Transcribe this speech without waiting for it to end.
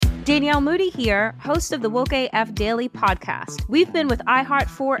Danielle Moody here, host of the Woke AF Daily podcast. We've been with iHeart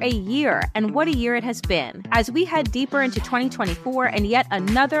for a year, and what a year it has been. As we head deeper into 2024 and yet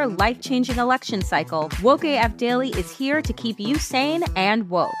another life-changing election cycle, Woke AF Daily is here to keep you sane and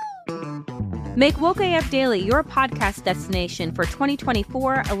woke. Make Woke AF Daily your podcast destination for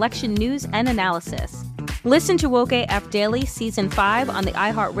 2024 election news and analysis. Listen to Woke AF Daily Season 5 on the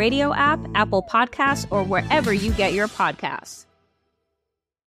iHeartRadio app, Apple Podcasts, or wherever you get your podcasts.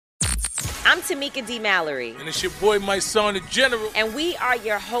 I'm Tamika D. Mallory. And it's your boy, my son, the General. And we are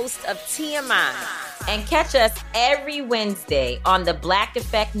your hosts of TMI. And catch us every Wednesday on the Black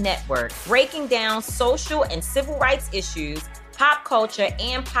Effect Network, breaking down social and civil rights issues, pop culture,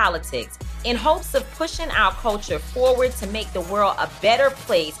 and politics in hopes of pushing our culture forward to make the world a better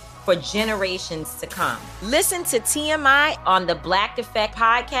place for generations to come. Listen to TMI on the Black Effect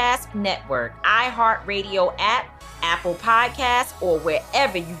Podcast Network, iHeartRadio app, Apple Podcasts, or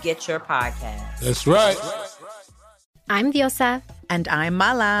wherever you get your podcasts. That's right. I'm Diosa. And I'm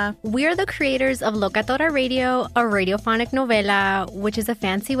Mala. We're the creators of Locatora Radio, a radiophonic novela, which is a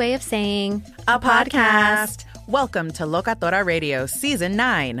fancy way of saying a podcast. Welcome to Locatora Radio Season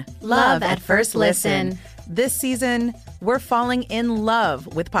 9. Love at First Listen. This season, we're falling in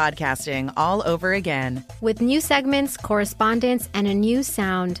love with podcasting all over again. With new segments, correspondence, and a new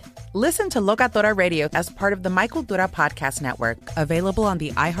sound. Listen to Locatora Radio as part of the My Cultura Podcast Network. Available on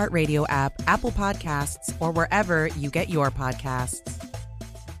the iHeartRadio app, Apple Podcasts, or wherever you get your podcasts.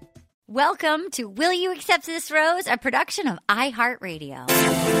 Welcome to Will You Accept This Rose, a production of iHeartRadio.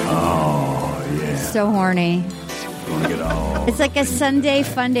 Oh, yeah. So horny. Gonna get all. It's like a Sunday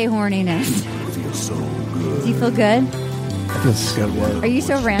fun day horniness. It feels so good. Do you feel good? I feel so good. Are you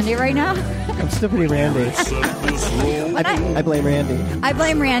so randy right now? I'm still pretty randy. I blame Randy. I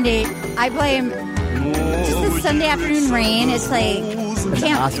blame Randy. I blame just the Sunday afternoon rain. It's like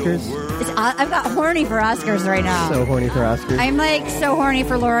Oscars? I've got horny for Oscars right now. So horny for Oscars. I'm like so horny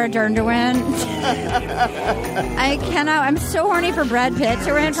for Laura Dern to win. I cannot. I'm so horny for Brad Pitt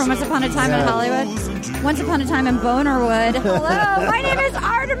to win from Once Upon a Time in Hollywood. Once Upon a Time in Bonerwood. Hello, my name is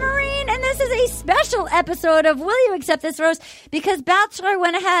Arda Marine, and this is a special episode of Will You Accept This Rose? Because Bachelor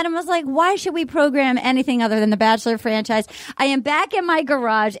went ahead and was like, why should we program anything other than the Bachelor franchise? I am back in my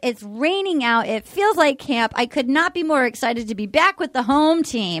garage. It's raining out. It feels like camp. I could not be more excited to be back with the home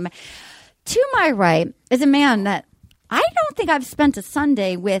team. To my right is a man that I don't think I've spent a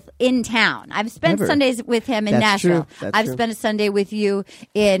Sunday with in town. I've spent Sundays with him in Nashville. I've spent a Sunday with you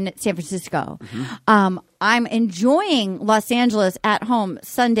in San Francisco. Mm-hmm. I'm enjoying Los Angeles at home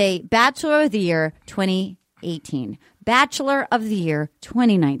Sunday. Bachelor of the Year 2018. Bachelor of the Year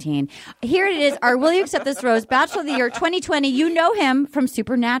 2019. Here it is. Our Will You Accept This Rose? Bachelor of the Year 2020. You know him from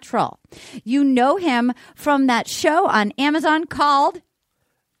Supernatural. You know him from that show on Amazon called...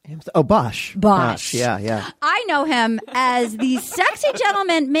 Oh, Bosch. Bosch. Yeah. I know him as the sexy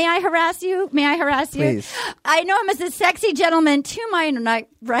gentleman. May I harass you? Please. I know him as the sexy gentleman to my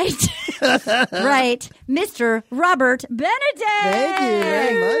right. Right. Mr. Robert Benedict. Thank you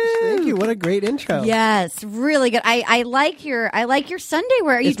very much. Thank you. What a great intro. Yes, really good. I like your Sunday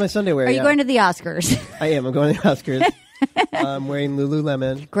wear. It's my Sunday wear. Are you going to the Oscars? I am. I'm going to the Oscars. I'm wearing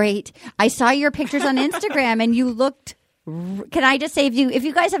Lululemon. Great. I saw your pictures on Instagram and you looked... Can I just say, if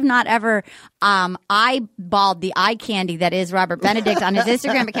you guys have not ever eyeballed the eye candy that is Robert Benedict on his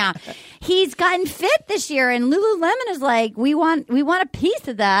Instagram account, he's gotten fit this year, and Lululemon is like, we want a piece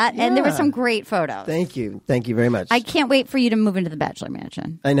of that, and there were some great photos. Thank you very much. I can't wait for you to move into the Bachelor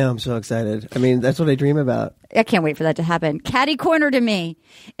Mansion. I know, I'm so excited. I mean, that's what I dream about. I can't wait for that to happen. Catty corner to me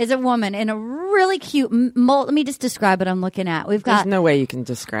is a woman in a really cute mold. Let me just describe what I'm looking at. We've got There's no way you can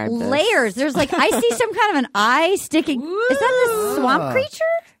describe this. Layers. There's like, I see some kind of an eye sticking. Is that the swamp creature?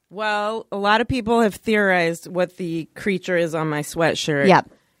 Well, a lot of people have theorized what the creature is on my sweatshirt. Yep.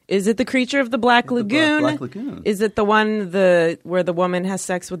 Is it the creature of the Black Lagoon? Black Lagoon. Is it the one where the woman has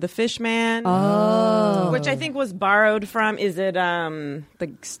sex with the fish man? Oh. Which I think was borrowed from. Is it the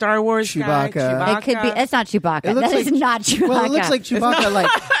Star Wars Chewbacca. guy? It could be. It's not Chewbacca. That is not Chewbacca. Well, it looks like Chewbacca,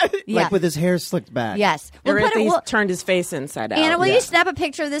 like with his hair slicked back. Yes. Or at least turned his face inside out. Anna, will you snap a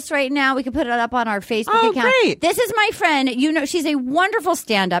picture of this right now? We can put it up on our Facebook account. Great. This is my friend. You know, she's a wonderful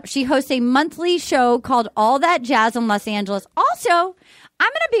stand-up. She hosts a monthly show called All That Jazz in Los Angeles. Also, I'm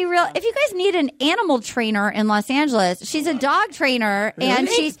going to be real. If you guys need an animal trainer in Los Angeles, she's a dog trainer. Really? And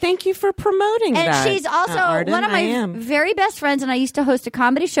she's Thank you for promoting that. And she's also Arden, one of my very best friends, and I used to host a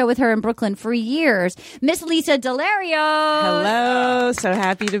comedy show with her in Brooklyn for years. Miss Lisa Delario. Hello. So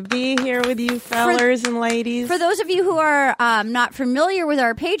happy to be here with you fellers and ladies. For those of you who are not familiar with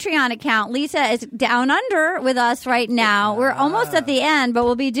our Patreon account, Lisa is down under with us right now. We're almost at the end, but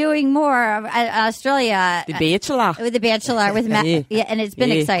we'll be doing more of Australia. The Bachelor. With The Bachelor with Matt. Yeah, and it's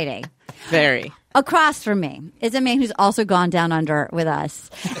been exciting. Very. Across from me is a man who's also gone down under with us.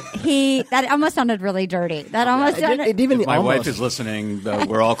 That almost sounded really dirty. That almost sounded. If my wife is listening,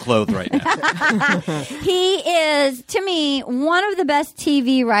 we're all clothed right now. He is, to me, one of the best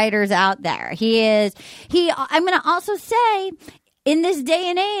TV writers out there. I'm going to also say, in this day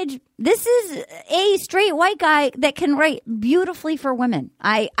and age, this is a straight white guy that can write beautifully for women.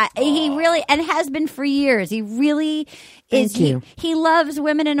 He really, and has been for years. He really is. He loves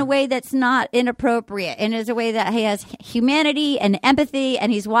women in a way that's not inappropriate, and is a way that he has humanity and empathy.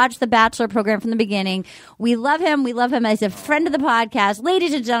 And he's watched the Bachelor program from the beginning. We love him. We love him as a friend of the podcast,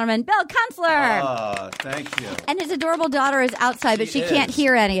 ladies and gentlemen. Bill Kunstler. Oh, thank you. And his adorable daughter is outside, but she can't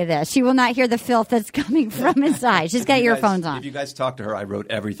hear any of this. She will not hear the filth that's coming from inside. She's got earphones on. If you guys talk to her, I wrote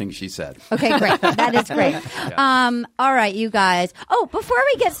everything she said. Okay, great. That is great. Yeah. All right, you guys. Oh, before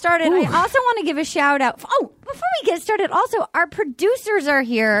we get started, I also want to give a shout out. Oh, before we get started, also, our producers are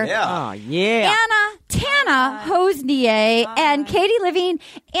here. Yeah. Oh, yeah. Tana Hosnier and Katie Levine.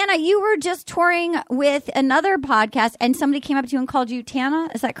 Anna, you were just touring with another podcast, and somebody came up to you and called you Tana.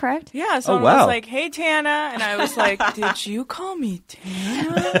 Is that correct? Yeah. Someone was like, "Hey, Tana," and I was like, "Did you call me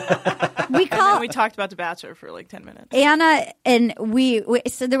Tana?" And then we talked about The Bachelor for like 10 minutes. Anna and we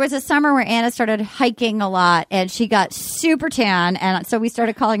so there was a summer where Anna started hiking a lot, and she got super tan, and so we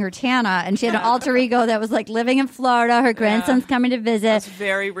started calling her Tana, and she had an alter ego that was like living in Florida. Her grandson's coming to visit. It's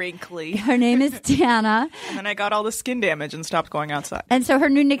very wrinkly. Her name is Tana. And then I got all the skin damage and stopped going outside. And so her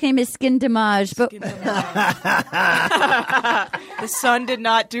new nickname is Skin Damage. But the sun did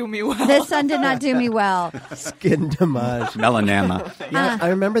not do me well. The sun did not do me well. Skin Damage. Melanoma. Yeah, I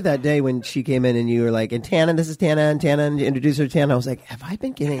remember that day when she came in and you were like, and Tana, this is Tana, and you introduced her to Tana. I was like, have I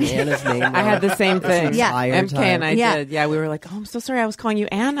been getting Anna's name wrong? I had the same thing. Yeah. MK and I did. Yeah, we were like, oh, I'm so sorry. I was calling you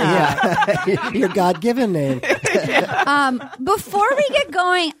Anna. Yeah. Your God-given name. Before we get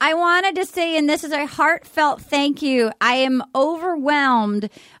going, I wanted to say, and this is a heartfelt thank you. I am overwhelmed.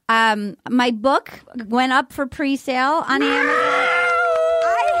 My book went up for pre-sale on Amazon.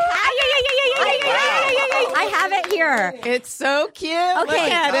 I have it here. It's so cute. Okay. Look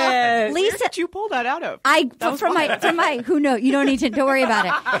at it. Lisa, where did you pull that out of? From my who knows? You don't need to. Don't worry about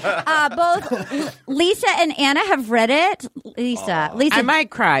it. Both Lisa and Anna have read it. Lisa, I might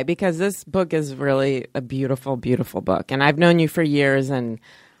cry because this book is really a beautiful, beautiful book, and I've known you for years, and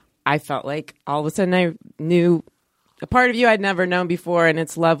I felt like all of a sudden I knew a part of you I'd never known before, and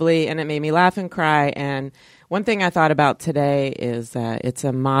it's lovely, and it made me laugh and cry. And one thing I thought about today is that it's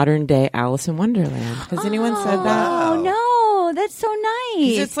a modern day Alice in Wonderland. Has anyone said that? Oh, no. That's so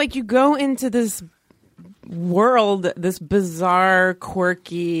nice. It's like you go into this world, this bizarre,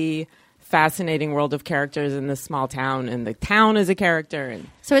 quirky, fascinating world of characters in this small town, and the town is a character. And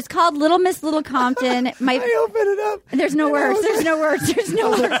so it's called Little Miss Little Compton. I opened it up. There's no words. There's no words. There's no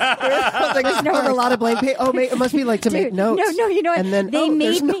words. There's no a lot of blank page. Oh, it must be like to make notes. No, you know what? And then they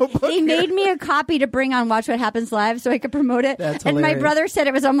made me a copy to bring on Watch What Happens Live so I could promote it. That's and hilarious. my brother said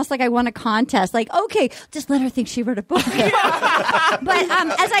it was almost like I won a contest. Like, okay, just let her think she wrote a book. But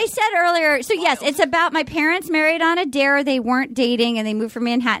as I said earlier, so yes, it's about my parents married on a dare. They weren't dating, and they moved from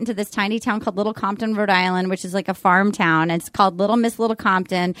Manhattan to this tiny town called Little Compton, Rhode Island, which is like a farm town. It's called Little Miss Little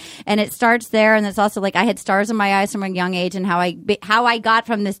Compton, and it starts there. And it's also like I had stars in my eyes from a young age, and how I got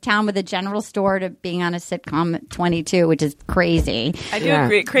from this town with a general store to being on a sitcom at 22, which is crazy. I do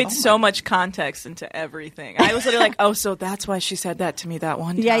agree. It creates so much context into everything. I was literally like, oh, so that's why she said that to me that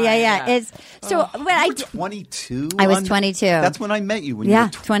one time. Yeah. It's so when I 22. I was 22. That's when I met you. When you were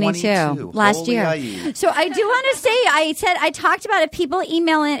 22 last year. So I do want to say, I talked about if people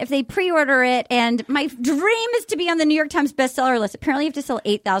email it, if they pre-order it, and my dream is to be on the New York Times bestseller list. Apparently, you have to sell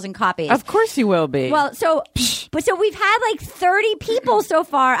 8,000 copies. Of course, you will be. Well, so we've had like 30 people so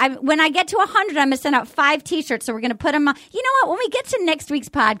far. When I get to 100, I'm gonna send out 5 T-shirts. So we're gonna put them on. You know what? When we get to next week's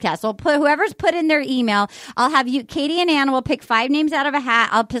podcast, I'll put whoever's put in their email. I'll have you, Katie and Anna, will pick 5 names out of a hat.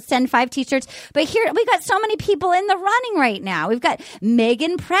 I'll send 5 T-shirts. But here we got so many people in the running right now. We've got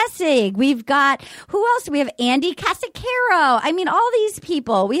Megan Pressig. We've got who else? We have Andy Casacaro. I mean, all these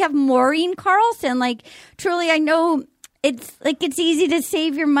people. We have Maureen Carlson. Like, truly, I know. It's easy to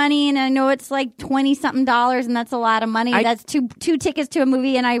save your money, and I know it's like $20-something, and that's a lot of money. That's two tickets to a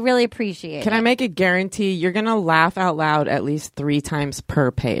movie, and I really appreciate it. Can I make a guarantee? You're gonna laugh out loud at least 3 times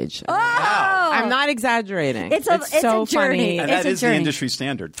per page. Oh! I'm not exaggerating. It's so a journey. funny. And It's that a is the journey. industry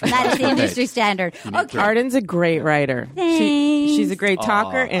standard. That is the industry standard. Okay. Arden's a great writer. She's a great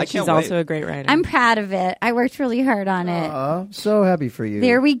talker, I and can't she's wait. also a great writer. I'm proud of it. I worked really hard on it. I'm so happy for you.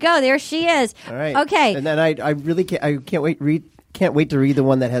 There we go. There she is. All right. Okay. And then I really can't wait to read the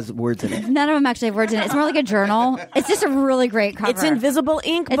one that has words in it. None of them actually have words in it. It's more like a journal. It's just a really great cover. It's invisible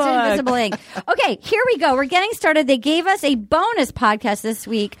ink book. It's invisible ink. Okay, here we go. We're getting started. They gave us a bonus podcast this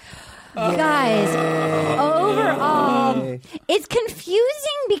week. Guys, overall, it's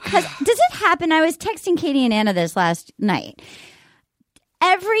confusing because does it happen? I was texting Katie and Anna this last night.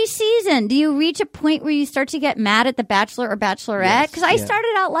 Every season, do you reach a point where you start to get mad at the Bachelor or Bachelorette? Because I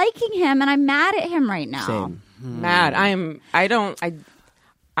started out liking him, and I'm mad at him right now. Same. Mad. I don't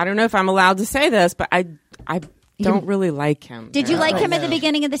know if I'm allowed to say this, but I don't really like him. Did you like him at the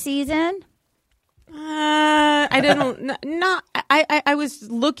beginning of the season? I didn't. I was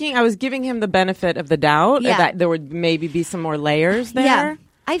looking. I was giving him the benefit of the doubt that there would maybe be some more layers there. Yeah.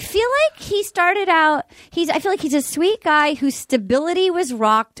 I feel like he started out. I feel like he's a sweet guy whose stability was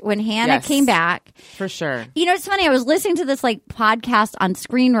rocked when Hannah came back. For sure. You know, it's funny. I was listening to this podcast on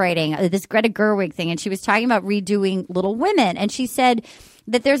screenwriting, this Greta Gerwig thing, and she was talking about redoing Little Women, and she said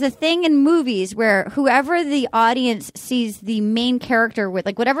that there's a thing in movies where whoever the audience sees the main character with,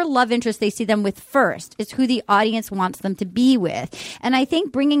 like whatever love interest they see them with first, is who the audience wants them to be with. And I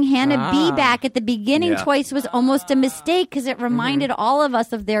think bringing Hannah B back at the beginning twice was almost a mistake because it reminded all of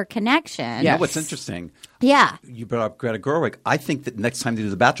us of their connection. You know what's interesting? Yeah. You brought up Greta Gerwig. I think that next time they do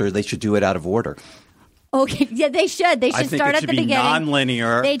The Bachelor, they should do it out of order. Okay, yeah, they should. They should start at the beginning.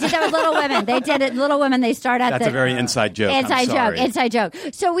 Non-linear. They did that with Little Women. They did it. Little Women. They start at That's a very inside joke. Inside joke.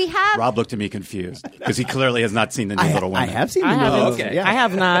 So we have. Rob looked at me confused because he clearly has not seen the new Little Women. I have seen the new Little Women. Okay. I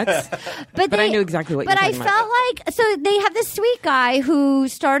have not. But I knew exactly what you were talking about. But I felt like so they have this sweet guy who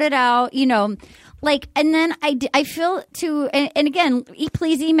started out, you know. And then I feel and again,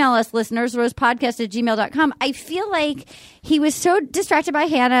 please email us, listeners, rosepodcast@gmail.com. I feel like he was so distracted by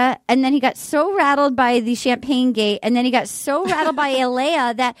Hannah, and then he got so rattled by the champagne gate, and then he got so rattled by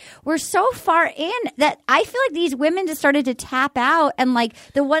Alea that we're so far in that I feel like these women just started to tap out, and like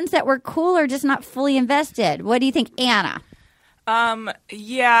the ones that were cool are just not fully invested. What do you think, Anna?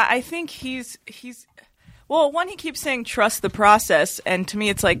 Yeah, I think he's well, one, he keeps saying trust the process, and to me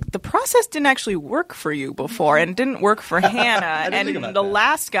it's like the process didn't actually work for you before and didn't work for Hannah. And the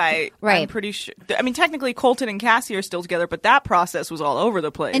last guy, I'm pretty sure, I mean, technically Colton and Cassie are still together, but that process was all over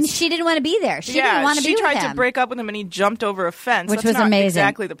the place. And she didn't want to be there. She didn't want to be with him. She tried to break up with him and he jumped over a fence. Which That's was not amazing.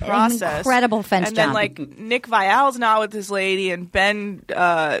 Exactly the process. Incredible fence and jump. then like Nick Vial's not with his lady, and Ben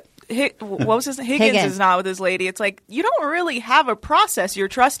what was his Higgins is not with his lady. It's like you don't really have a process you're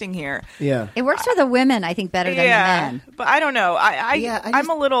trusting here. Yeah, it works for the women, I think, better than the men. But I don't know.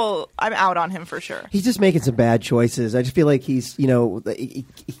 I'm out on him for sure. He's just making some bad choices. I just feel like he's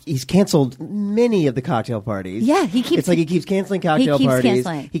canceled many of the cocktail parties. Yeah, he keeps canceling cocktail parties.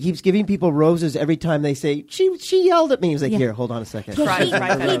 He keeps giving people roses every time they say she yelled at me. He's like, here, hold on a second.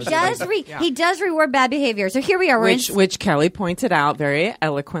 He does reward bad behavior. So here we are. Which Kelly pointed out very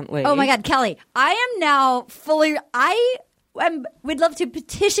eloquently. Oh my God, Kelly! I am now fully. We'd love to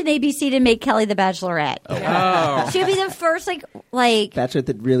petition ABC to make Kelly the Bachelorette. Oh. She would be the first Bachelorette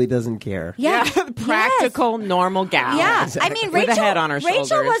that really doesn't care. Yeah, practical, normal gal. Yeah, exactly. I mean, with a head on her Rachel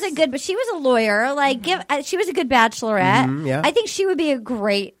shoulders. wasn't good, but she was a lawyer. She was a good Bachelorette. yeah. I think she would be a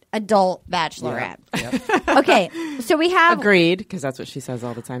great adult Bachelorette. Okay, so we have agreed, because that's what she says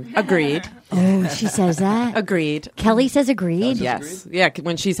all the time. Agreed. Oh, she says that. Agreed. Kelly says agreed. Yes. Yeah,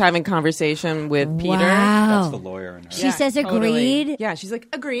 when she's having conversation with Peter. Wow. That's the lawyer in her. She says agreed. Totally. Yeah, she's like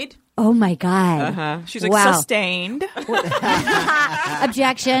agreed. Oh my God. She's like sustained.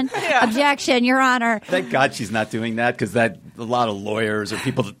 Objection. Objection, Your Honor. Thank God she's not doing that because a lot of lawyers or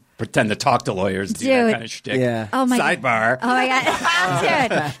people that pretend to talk to lawyers do that kind of shtick. Yeah. Oh my Sidebar. Oh my God.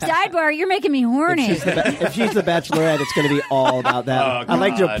 Dude, sidebar, you're making me horny. If she's the Bachelorette, it's going to be all about that. I'd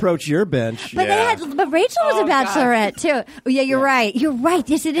like to approach your bench. But Rachel was a Bachelorette too. Oh, yeah, you're right. You're right.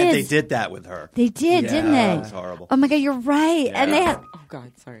 Yes, it is. And they did that with her. They did, didn't they? It was horrible. Oh my God, you're right. Yeah. And they had. Oh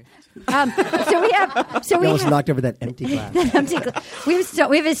God, sorry. You almost knocked over that empty glass.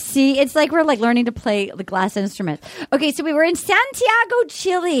 We have a C. It's like we're learning to play the glass instruments. Okay, so we were in Santiago,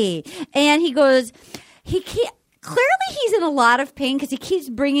 Chile, and he goes, clearly he's in a lot of pain because he keeps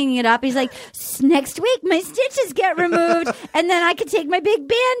bringing it up. He's like, next week my stitches get removed, and then I could take my big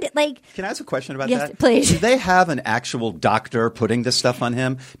band. Like, can I ask a question about yes, that? Please. Do they have an actual doctor putting this stuff on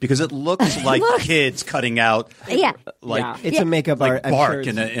him? Because it looks like kids cutting out. It's a makeup like art. bark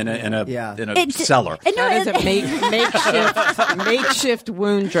in a cellar. That is a makeshift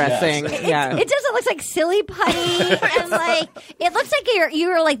wound dressing. Yes. It does. It looks like silly putty, and like it looks like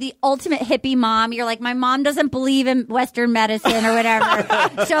you're like the ultimate hippie mom. You're like, my mom doesn't believe in Western medicine or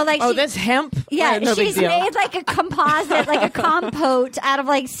whatever. So like, this hemp. Yeah, no she's made like a composite, like a compote out of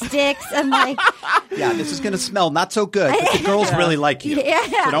like sticks and like. Yeah, this is going to smell not so good, but the girls really like you.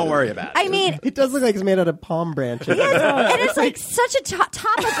 Yeah. So don't worry about it. I mean, it does look like it's made out of palm branches. Yes, and it's like such a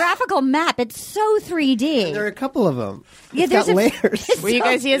topographical map. It's so 3D. There are a couple of them. Yeah, it's got layers. Well, you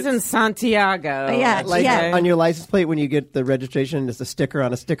guys, he is in Santiago. Yeah, like on your license plate when you get the registration, it's a sticker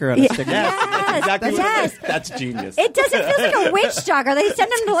on a sticker on a sticker. That's exactly what that's genius. It does. It feels like a witch doctor. They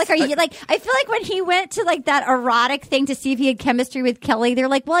send him to like, I feel like when he went to like that erotic thing to see if he had chemistry with Kelly, they're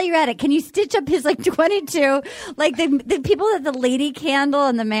like, while you're at it, can you stitch up his like 22? Like the people at the lady candle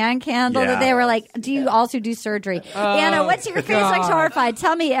and the man candle, that they were like, do you also do surgery? Anna, what's your face like horrified?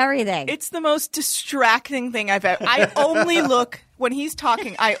 Tell me everything. It's the most distracting thing I've ever. I only look. When he's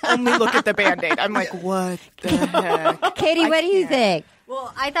talking, I only look at the Band-Aid. I'm like, what the heck? Katie, what do you think?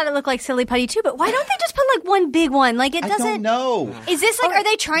 Well, I thought it looked like silly putty too, but why don't they just put like one big one? Like it doesn't. I don't know. Is this like? Are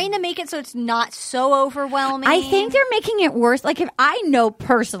they trying to make it so it's not so overwhelming? I think they're making it worse. Like if I know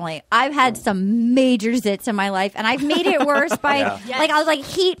personally, I've had some major zits in my life, and I've made it worse by like I'll like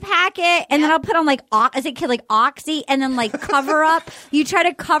heat pack it, and then I'll put on like as a kid like Oxy, and then like cover up. You try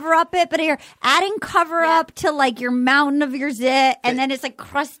to cover up it, but you're adding cover up to like your mountain of your zit, and then it's like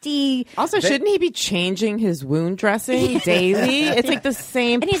crusty. Also, shouldn't he be changing his wound dressing daily? It's like the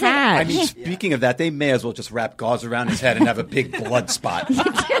same pad. I mean, speaking of that, they may as well just wrap gauze around his head and have a big blood spot.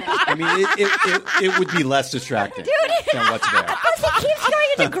 I mean, it would be less distracting than what's there. Because he keeps going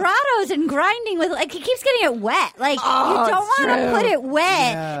into grottos and grinding with, like, he keeps getting it wet. Like, you don't want to put it wet.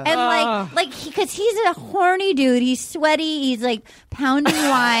 Yeah. And, because he's a horny dude. He's sweaty. He's, like, pounding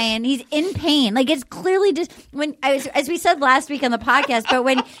wine. He's in pain. Like, it's clearly just, as we said last week on the podcast, but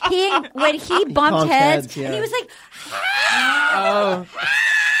when he bumped heads, and he was like,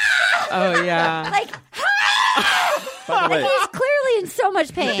 Oh yeah. Like, by the way, he's clearly in so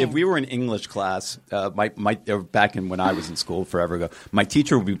much pain. If we were in English class, back when I was in school forever ago, my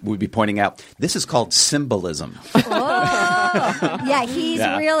teacher would be pointing out, this is called symbolism. Oh, yeah, he's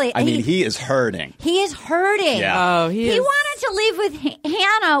really. I mean, he is hurting. He is hurting. Yeah. Oh, he wanted to leave with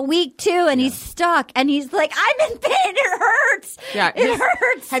Hannah week 2, and he's stuck, and he's like, I'm in pain. It hurts. Yeah, it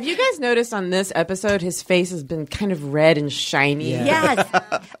hurts. Have you guys noticed on this episode, his face has been kind of red and shiny? Yeah. Yes,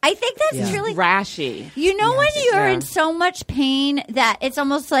 I think that's really rashy. You know when you're in so much pain that it's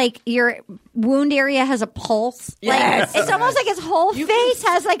almost like your wound area has a pulse. Yes. Like, it's almost like his whole face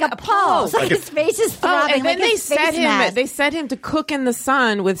has like a pulse. Like his face is throbbing. And then like they set him to cook in the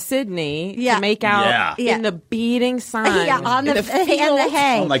sun with Sydney to make out in the beating sun. On the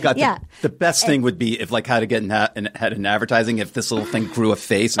hay. Oh my God! The best thing would be if, like, how to get had an advertising. If this little thing grew a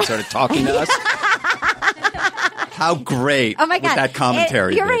face and started talking to us. How great! Oh my God! Would that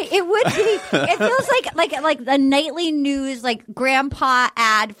commentary. You're right. It would be. It feels like the nightly news, like grandpa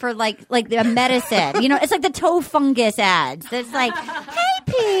ad for like the medicine. You know, it's like the toe fungus ads. It's like, hey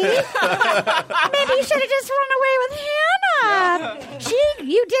Pete, maybe you should have just run away with Hannah.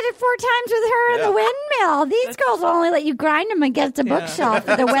 You did it 4 times with her in the windmill. These girls will only let you grind them against a bookshelf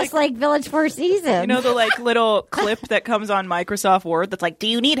at the Westlake Village Four Seasons. You know the like little clip that comes on Microsoft Word that's like, do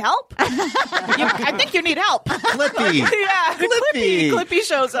you need help? I think you need help. Clippy. Yeah, Clippy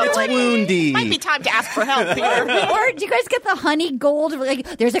shows up. It's like, woundy. Might be time to ask for help here. Or do you guys get the honey gold?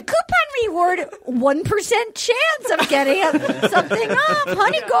 Like, there's a coupon reward, 1% chance of getting something off.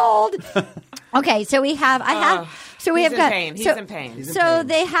 Honey gold. Okay, so we have. He's in pain. So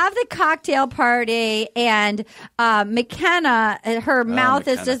they have the cocktail party, and McKenna, her mouth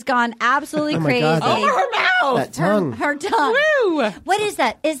has just gone absolutely crazy. God, her mouth, that tongue, her tongue. Woo! What is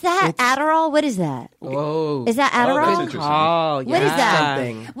that? Is that Adderall? What is that? Whoa! Is that Adderall? What is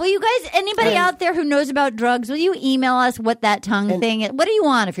that? Well, you guys, anybody out there who knows about drugs, will you email us what that tongue thing is? What do you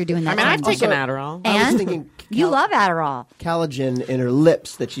want if you're doing that? I mean, I've taken Adderall. And I was thinking you love Adderall. Collagen in her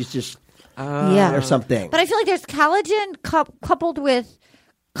lips that she's just or something. But I feel like there's collagen coupled with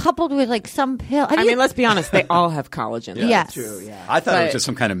like some pill. I mean, let's be honest. They all have collagen. Yeah, yes. True. Yeah. I thought it was just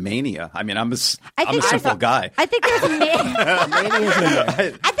some kind of mania. I mean, I'm a simple guy. I think there's mania.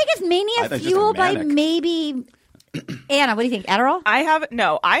 I think it's mania fueled by maybe Anna, what do you think? Adderall? I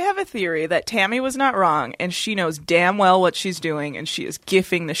have a theory that Tammy was not wrong, and she knows damn well what she's doing, and she is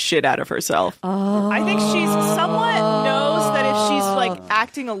giffing the shit out of herself. I think she's somewhat knows that if she's like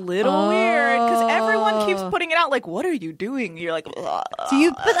acting a little weird, because everyone keeps putting it out, like, what are you doing? You're like, do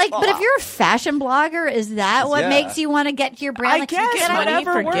you? But if you're a fashion blogger, is that what makes you want to get to your brand? I like, guess you get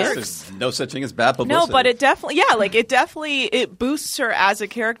whatever works. There's no such thing as bad publicity. No, but it definitely, it boosts her as a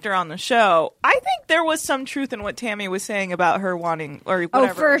character on the show. I think there was some truth in what Tammy was saying about her wanting or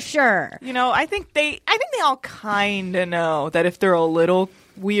whatever. Oh, for sure. You know, I think they all kind of know that if they're a little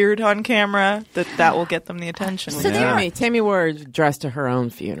weird on camera, that will get them the attention. So Tammy wore dressed to her own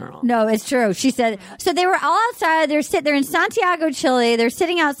funeral. No, it's true. She said, so they were all outside. They're in Santiago, Chile. They're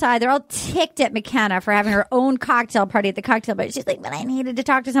sitting outside. They're all ticked at McKenna for having her own cocktail party at the cocktail bar. She's like, but I needed to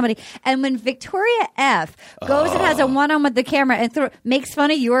talk to somebody. And when Victoria F. goes and has a one-on with the camera and makes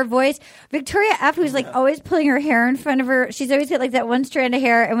fun of your voice, Victoria F., who's like always pulling her hair in front of her, she's always got like that one strand of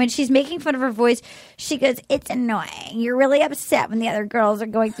hair. And when she's making fun of her voice, she goes, it's annoying. You're really upset when the other girls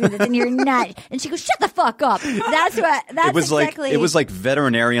are going through this and you're not. And she goes, shut the fuck up. That's it was exactly. It was like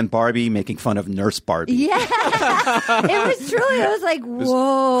veterinarian Barbie making fun of nurse Barbie. Yeah. It was truly, it was like,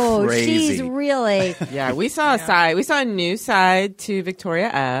 whoa, crazy. she's really. Yeah, we saw a side. We saw a new side to Victoria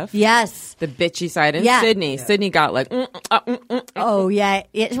F. Yes. The bitchy side. And Yeah. Sydney. Yeah. Sydney got like, Oh, yeah.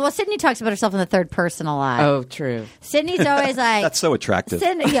 Well, Sydney talks about herself in the third person a lot. Oh, true. Sydney's always like. That's so attractive.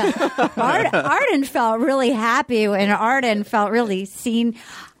 Sydney, Arden felt really happy and Arden felt really seen.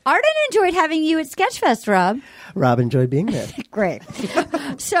 Arden enjoyed having you at Sketchfest, Rob. Rob enjoyed being there. Great.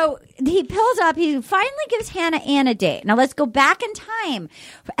 So he pulls up. He finally gives Hannah Ann a date. Now let's go back in time.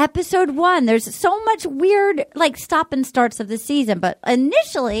 For episode 1, there's so much weird like stop and starts of the season. But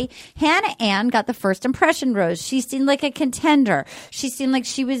initially, Hannah Ann got the first impression rose. She seemed like a contender. She seemed like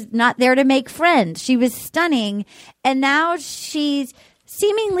she was not there to make friends. She was stunning. And now she's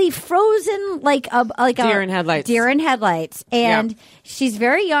seemingly frozen like a deer in headlights. Deer in headlights. And she's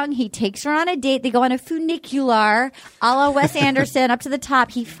very young. He takes her on a date. They go on a funicular a la Wes Anderson up to the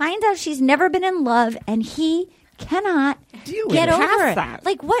top. He finds out she's never been in love and he cannot get over it. That.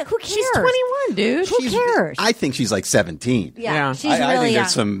 Like what? Who cares? She's 21, dude. Who cares? I think she's like 17. Yeah. She's I really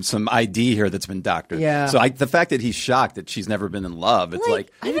think young. there's some ID here that's been doctored. Yeah. So the fact that he's shocked that she's never been in love, it's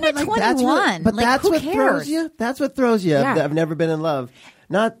like even at 21, That's who what cares? throws you. That's what throws you. Yeah. I've never been in love.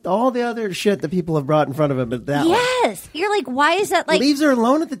 Not all the other shit that people have brought in front of him, but that one. Yes. You're like, why is that like? Leaves her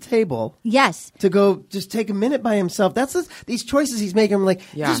alone at the table. Yes. To go just take a minute by himself. That's these choices he's making. I'm like,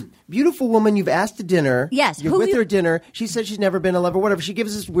 this beautiful woman you've asked to dinner. Yes. You're with her dinner. She said she's never been in love or whatever. She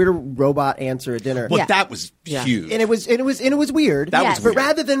gives this weird robot answer at dinner. Well, that was huge. And it was weird. That was But weird.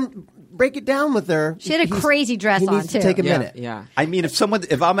 rather than break it down with her, She had a crazy dress he on needs too. to take a minute. Yeah. I mean, if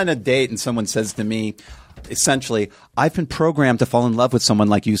I'm on a date and someone says to me, essentially, I've been programmed to fall in love with someone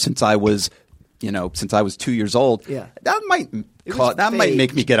like you since I was 2 years old. Yeah. That might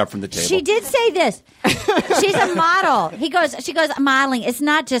make me get up from the table. She did say this. She's a model. She goes, modeling. It's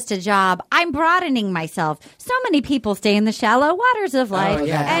not just a job. I'm broadening myself. So many people stay in the shallow waters of life. And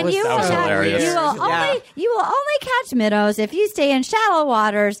that was hilarious. You will only catch minnows if you stay in shallow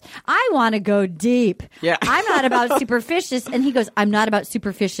waters. I want to go deep. Yeah. I'm not about superficious. And he goes, I'm not about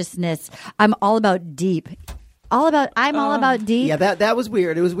superficiousness. I'm all about deep. All about deep. Yeah, that was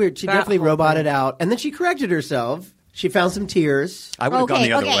weird. It was weird. She definitely roboted out. And then she corrected herself. She found some tears. I would have gone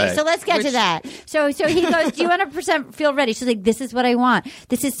the other way. So let's get to that. So he goes, do you 100% feel ready? She's like, this is what I want.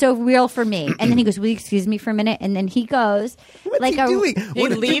 This is so real for me. And then he goes, will you excuse me for a minute? And then he goes. What's he doing? He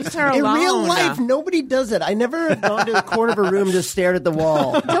leaves her In alone. real life, nobody does it. I never have gone to a corner of a room and just stared at the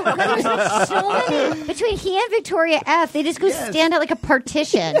wall. Between he and Victoria F., they just go stand out like a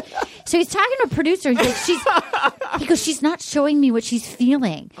partition. So he's talking to a producer. He goes, she's not showing me what she's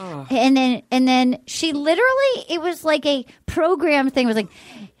feeling. And then she literally, it was like a program thing. It was like,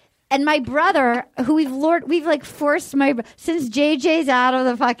 and my brother, who we've like forced since JJ's out of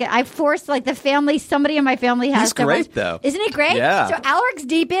the fucking, I forced like the family, somebody in my family has. He's great though. Isn't it great? Yeah. So Alaric's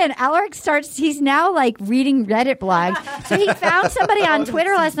deep in. Alaric he's now like reading Reddit blogs. So he found somebody on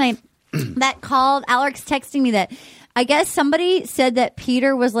Twitter last night that called. Alaric's texting me that I guess somebody said that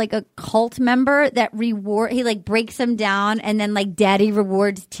Peter was like a cult member that he like breaks him down and then like daddy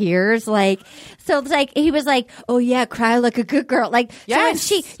rewards tears. Like, so it's like, he was like, oh yeah, cry like a good girl. Like, yes.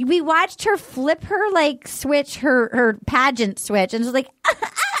 So we watched her flip her like switch, her pageant switch, and it was like,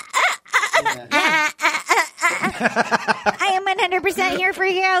 I am 100% here for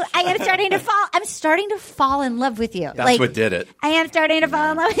you. I am starting to fall. I'm starting to fall in love with you. That's what did it. I am starting to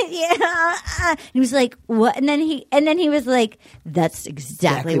fall in love with you. And he was like, what? And then he was like, that's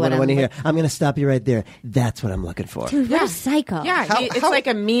exactly what I I'm want to hear. I'm going to stop you right there. That's what I'm looking for. Dude, what a psycho. Yeah, it's like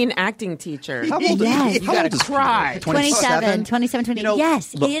a mean acting teacher. How old Yes. is You gotta cry. 27, 20.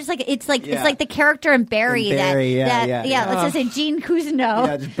 Yes, it's like the character in Barry. In Barry, yeah. Let's just say Gene Cousineau.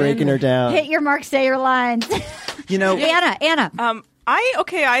 Yeah, just breaking her down. Hit your mark, say your lines. Anna.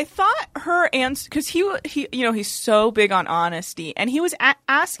 I thought her answer, because he's so big on honesty, and he was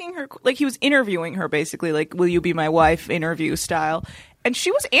asking her, like, he was interviewing her basically, like, will you be my wife, interview style, and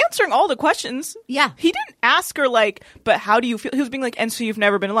she was answering all the questions. Yeah. He didn't ask her, like, but how do you feel? He was being like, and so you've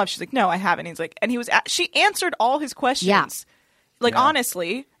never been in love? She's like, no, I haven't. He's like, and she answered all his questions. Yeah. Like,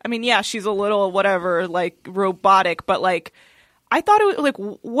 honestly, I mean, yeah, she's a little whatever, like, robotic, but, like, I thought it was like,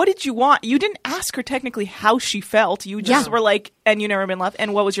 what did you want? You didn't ask her technically how she felt. You just were like, and you never been left.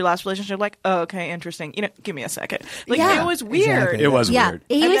 And what was your last relationship like? Oh, okay, interesting. Give me a second. Like, it was weird. Exactly. It was weird.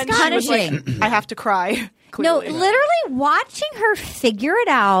 He and was then she punishing. was like, I have to cry. No, Clearly. literally watching her figure it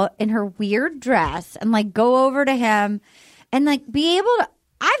out in her weird dress and like go over to him and like be able to.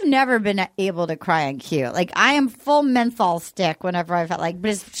 I've never been able to cry on cue. Like, I am full menthol stick whenever I felt like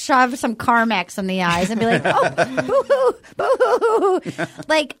just shove some Carmex in the eyes and be like, oh, boo-hoo, boo-hoo.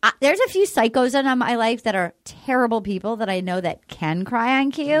 Like, there's a few psychos in my life that are terrible people that I know that can cry on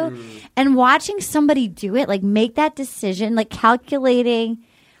cue. And watching somebody do it, like, make that decision, like, calculating.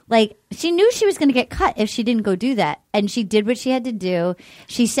 Like, she knew she was going to get cut if she didn't go do that. And she did what she had to do.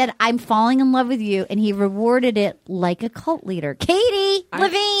 She said, I'm falling in love with you. And he rewarded it like a cult leader. Katie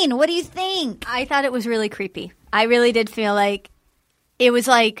Levine, what do you think? I thought it was really creepy. I really did feel like it was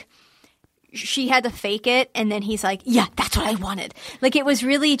like she had to fake it. And then he's like, yeah, that's what I wanted. Like, it was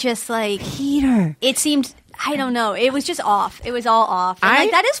really just like. Peter. It seemed. I don't know. It was just off. It was all off. And like,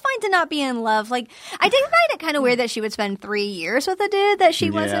 that is fine to not be in love. Like, I did find it kind of weird that she would spend 3 years with a dude that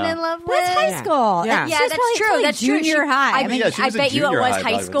she wasn't in love with. That's high school. Yeah. Yeah, that's true. That's true. Junior high. I mean, she I was a bet you it junior was high,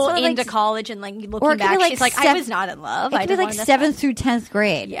 high by school the way. into college, and like Or looking it could back, be like she's like, I was not in love. It I could be didn't like want 7th through 10th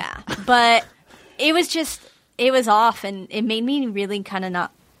grade. Yeah, but it was just, it was off, and it made me really kind of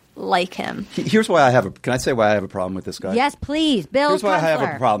not like him. Here's why I have can I say why I have a problem with this guy? Yes, please. Bill Here's why Kunstler. I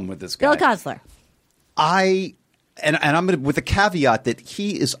have a problem with this guy. Bill Kunstler. And I'm going to, with the caveat that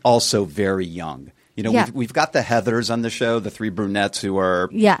he is also very young. You know, we've got the Heathers on the show, the 3 brunettes who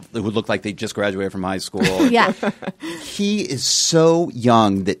look like they just graduated from high school. Yeah. He is so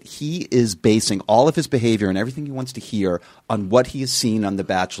young that he is basing all of his behavior and everything he wants to hear on what he has seen on The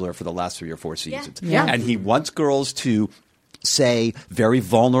Bachelor for the last 3 or 4 seasons. Yeah. And he wants girls to say very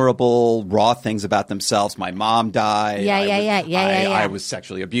vulnerable, raw things about themselves. My mom died. I was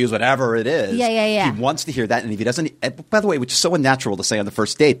sexually abused, whatever it is. Yeah. He wants to hear that. And if he doesn't, by the way, which is so unnatural to say on the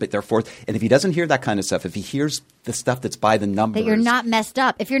first date, but therefore, and if he doesn't hear that kind of stuff, if he hears the stuff that's by the numbers. That you're not messed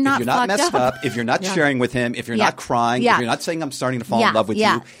up. If you're not messed up, if you're not sharing with him, if you're not crying, if you're not saying I'm starting to fall in love with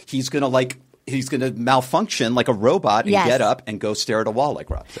you, he's going to he's going to malfunction like a robot and get up and go stare at a wall like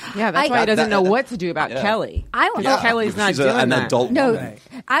Rob said. Yeah, that's why he doesn't know what to do about Kelly. Kelly's not doing an that. adult No, woman.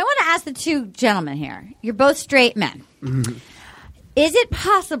 I want to ask the 2 gentlemen here. You're both straight men. Is it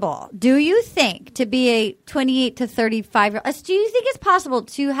possible, do you think, to be a 28 to 35-year-old, do you think it's possible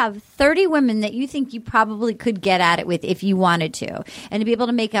to have 30 women that you think you probably could get at it with if you wanted to, and to be able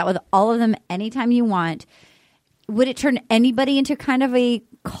to make out with all of them anytime you want? Would it turn anybody into kind of a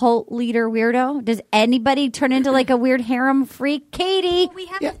cult leader weirdo? Does anybody turn into like a weird harem freak? Katie?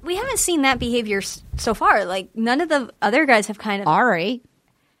 Well, we haven't seen that behavior so far. Like, none of the other guys have kind of. Ari.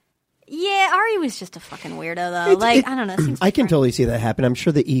 Yeah, Ari was just a fucking weirdo, though. I don't know. It seems I can totally see that happen. I'm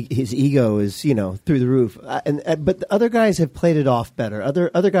sure that his ego is, through the roof. But the other guys have played it off better.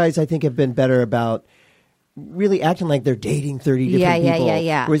 Other guys, I think, have been better about really acting like they're dating 30 different people.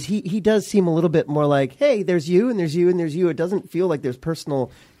 Yeah. Whereas he does seem a little bit more like, hey, there's you and there's you and there's you. It doesn't feel like there's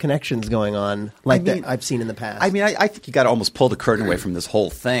personal connections going on that I've seen in the past. I mean, I think you got to almost pull the curtain away from this whole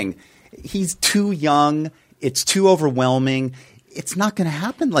thing. He's too young. It's too overwhelming. It's not going to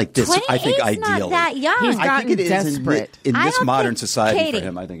happen like this, I think, 28's ideally. not that young. He's I think it is desperate. in I this don't modern think- society Katie, for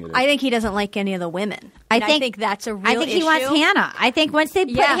him. I think it is. I think he doesn't like any of the women. I And think that's a real I think he issue. wants Hannah. I think once they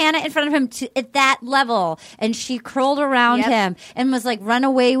put Hannah in front of him at that level, and she curled around him and was like, "Run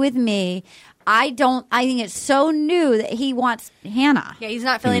away with me." I think it's so new that he wants Hannah. Yeah, he's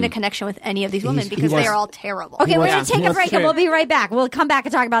not feeling a connection with any of these women because they are all terrible. Okay, we're going to take a break and we'll be right back. We'll come back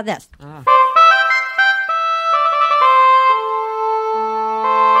and talk about this.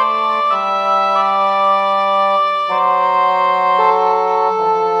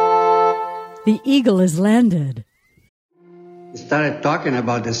 The eagle has landed. We started talking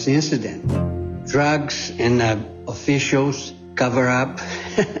about this incident. Drugs and officials cover up.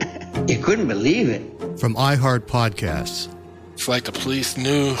 You couldn't believe it. From iHeart Podcasts. It's like the police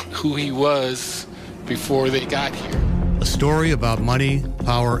knew who he was before they got here. A story about money,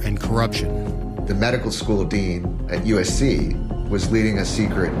 power, and corruption. The medical school dean at USC was leading a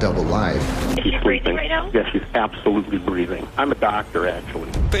secret double life. He's breathing right now? Yes, he's absolutely breathing. I'm a doctor, actually.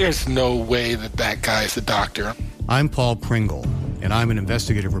 There's no way that guy's a doctor. I'm Paul Pringle, and I'm an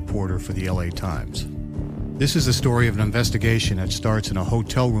investigative reporter for the LA Times. This is the story of an investigation that starts in a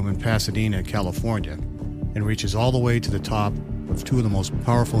hotel room in Pasadena, California, and reaches all the way to the top of two of the most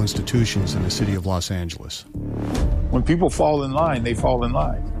powerful institutions in the city of Los Angeles. When people fall in line, they fall in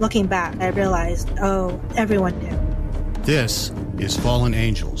line. Looking back, I realized, everyone knew. This is Fallen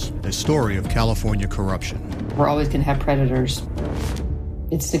Angels, a story of California corruption. We're always going to have predators.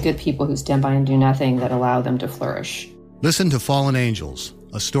 It's the good people who stand by and do nothing that allow them to flourish. Listen to Fallen Angels,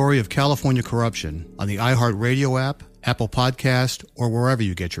 a story of California corruption on the iHeart Radio app, Apple Podcast, or wherever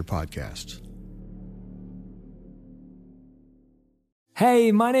you get your podcasts.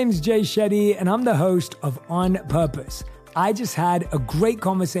 Hey, my name's Jay Shetty, and I'm the host of On Purpose. I just had a great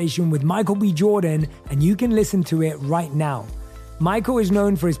conversation with Michael B. Jordan, and you can listen to it right now. Michael is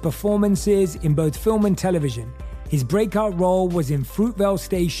known for his performances in both film and television. His breakout role was in Fruitvale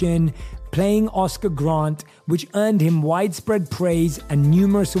Station, playing Oscar Grant, which earned him widespread praise and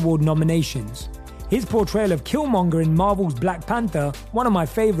numerous award nominations. His portrayal of Killmonger in Marvel's Black Panther, one of my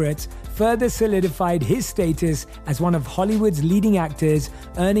favorites, further solidified his status as one of Hollywood's leading actors,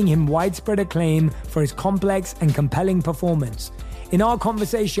 earning him widespread acclaim for his complex and compelling performance. In our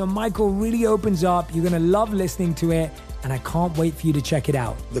conversation, Michael really opens up. You're going to love listening to it, and I can't wait for you to check it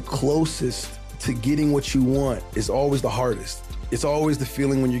out. The closest to getting what you want is always the hardest. It's always the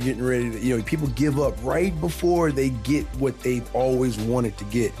feeling when you're getting ready to, people give up right before they get what they've always wanted to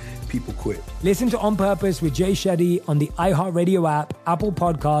get. People quit. Listen to On Purpose with Jay Shetty on the iHeartRadio app, Apple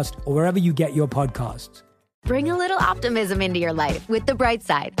Podcast, or wherever you get your podcasts. Bring a little optimism into your life with The Bright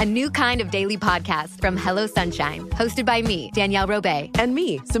Side, a new kind of daily podcast from Hello Sunshine, hosted by me, Danielle Robay. And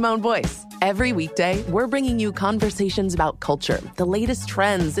me, Simone Boyce. Every weekday, we're bringing you conversations about culture, the latest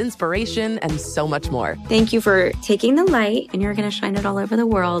trends, inspiration, and so much more. Thank you for taking the light, and you're going to shine it all over the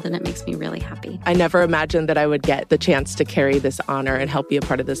world, and it makes me really happy. I never imagined that I would get the chance to carry this honor and help be a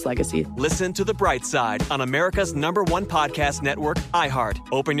part of this legacy. Listen to The Bright Side on America's #1 podcast network, iHeart.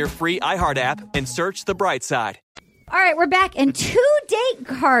 Open your free iHeart app and search The Bright Side. All right, we're back, and 2 date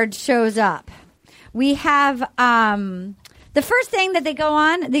cards shows up. We have the first thing that they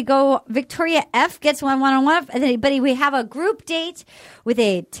go Victoria F gets one-on-one, but we have a group date with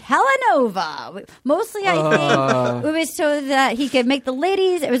a telenova. Mostly, I think, it was so that he could make the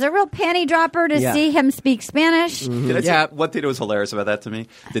ladies. It was a real panty dropper to see him speak Spanish. Mm-hmm. Can I say one thing that was hilarious about that to me?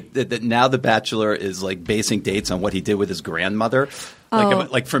 That now The Bachelor is like basing dates on what he did with his grandmother.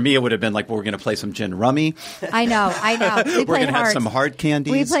 Like for me, it would have been like, well, we're going to play some gin rummy. I know. We're going to have some hard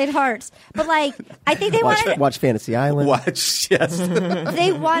candies. We played hearts. But I think they wanted watch Fantasy Island. Yes.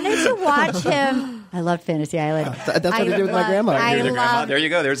 They wanted to watch him. I loved Fantasy Island. That's what I did with my grandma. There you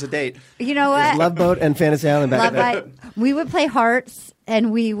go. There's a date. You know what? Love Boat and Fantasy Island back then. We would play hearts,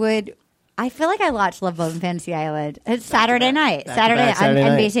 and we would. I feel like I watched Love Boat and Fantasy Island. It's Saturday night. Saturday on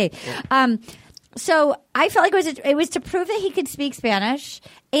NBC. Yeah. So I felt like it was to prove that he could speak Spanish,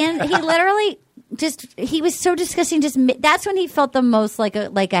 and he literally he was so disgusting. That's when he felt the most like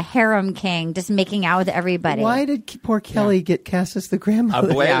a harem king, just making out with everybody. Why did poor Kelly get cast as the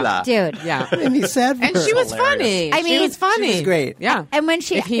grandmother? Abuela. Dude, yeah, and he's sad for and her. she was funny. I mean, she was funny. She was great. Yeah, and when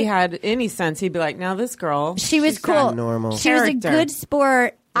if he had any sense, he'd be like, "Now this girl, she was cool. Normal. She was a good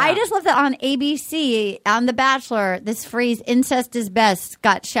sport." Yeah. I just love that on ABC, on The Bachelor, this phrase, incest is best,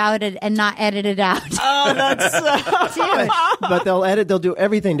 got shouted and not edited out. Oh, that's so... But they'll do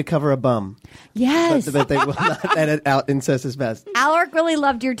everything to cover a bum. Yes. But they will not edit out incest is best. Alaric really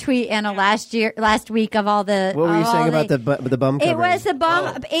loved your tweet, Anna, last week of all the... What were you saying about the bum covering? It was the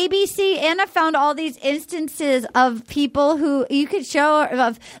bum. Oh. ABC, Anna found all these instances of people who you could show,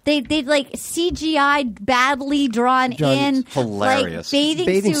 they'd like CGI badly drawn in. Hilarious.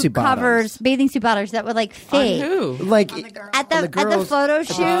 Like bathing suit covers that were like fake. On who? Like at the photo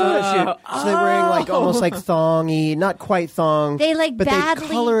shoot. So they're wearing like almost like thongy, not quite thong. They like but badly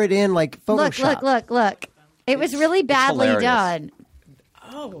they color it in like Photoshop. Look. It was really badly done.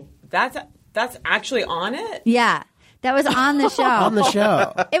 Oh, that's actually on it? Yeah. That was on the show. On the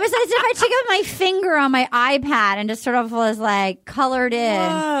show. It was as if I took out my finger on my iPad and just sort of was like colored in.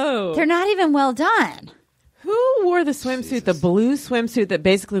 Whoa. They're not even well done. Who Who wore the swimsuit, the blue swimsuit that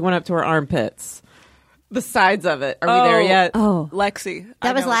basically went up to her armpits? The sides of it. Are we there yet? Oh, Lexi.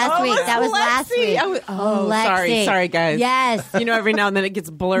 That was last week. That was last week. Lexi. Sorry, guys. Yes. Every now and then it gets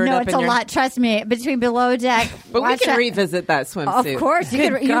blurred up. No, it's a lot. Trust me. Between Below Deck, but we can revisit that swimsuit. Of course,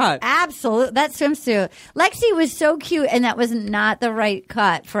 you can. Absolutely, that swimsuit. Lexi was so cute, and that was not the right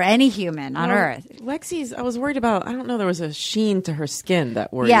cut for any human on earth. Lexi's. I was worried about. I don't know. There was a sheen to her skin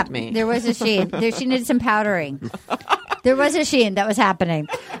that worried me. There was a sheen. She needed some powdering. There was a sheen that was happening.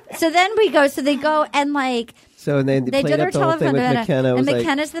 So then they go and So and they played up the whole thing with McKenna. And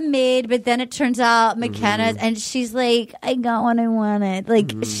McKenna's the maid, but then it turns out McKenna's, and she's like, I got what I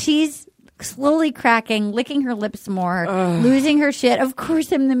wanted. She's slowly cracking, licking her lips more, losing her shit. Of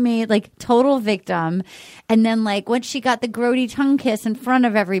course I'm the maid, total victim. And then when she got the grody tongue kiss in front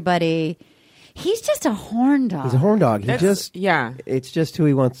of everybody, he's just a horn dog. He's a horn dog. It's just who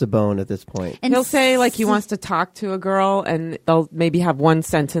he wants to bone at this point. And he'll say he wants to talk to a girl, and they'll maybe have one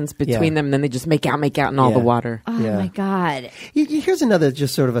sentence between them, and then they just make out in all the water. Oh my God! Here's another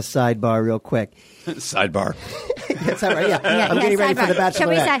just sort of a sidebar, real quick. Sidebar. That's all right. Yeah, I'm getting ready for the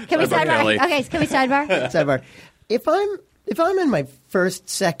Bachelorette. Can we sidebar? Okay, can we sidebar? Sidebar. If I'm in my first,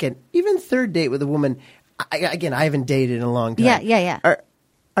 second, even third date with a woman, I haven't dated in a long time. Yeah.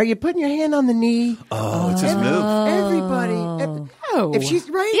 Are you putting your hand on the knee? Oh, it's his move. Everybody. If she's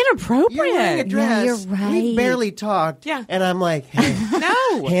inappropriate. You're wearing a dress. Yeah, you're right. We barely talked. Yeah. And I'm like, hey,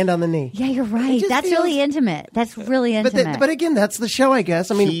 no. Hand on the knee. Yeah, you're right. That's really intimate. That's really intimate. But again, that's the show, I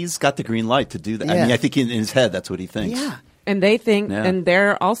guess. I mean, he's got the green light to do that. Yeah. I mean, I think in his head, that's what he thinks. Yeah. And they think, and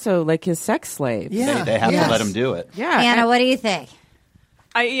they're also his sex slaves. Yeah. They have to let him do it. Yeah. Anna, what do you think?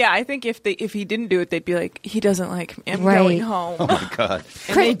 I think if he didn't do it, they'd be like, he doesn't like me. I'm going home. Oh my God!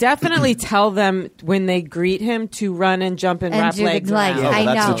 And they definitely tell them when they greet him to run and jump and wrap legs around. Oh,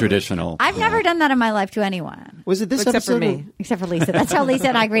 that's the traditional. I've never done that in my life to anyone. Was it this Except episode? for me. Except for Lisa. That's how Lisa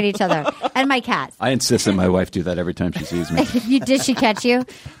and I greet each other. And my cats. I insist that my wife do that every time she sees me. Did she catch you?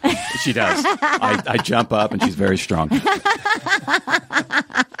 She does. I jump up and she's very strong.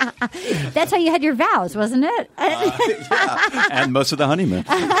 That's how you had your vows, wasn't it? Yeah. And most of the honeymoon.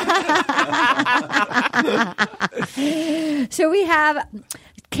 So we have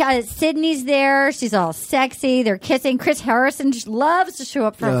Sydney's there. She's all sexy. They're kissing. Chris Harrison loves to show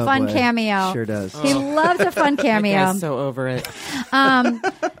up for a fun cameo. Sure does. He loves a fun cameo. I'm so over it.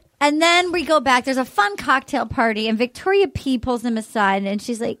 And then we go back. There's a fun cocktail party, and Victoria P pulls him aside, and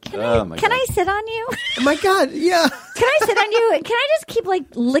she's like, "Can I sit on you? Oh my God, yeah. Can I sit on you? And can I just keep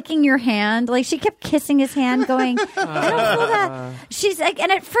licking your hand?" She kept kissing his hand, going, "I don't feel that." She's like,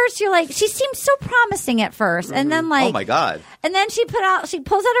 and at first you're like, she seems so promising at first, and then oh my God. And then she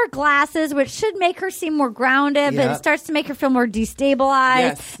pulls out her glasses, which should make her seem more grounded, but it starts to make her feel more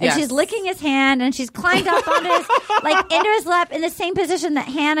destabilized. And she's licking his hand, and she's climbed up on his into his lap in the same position that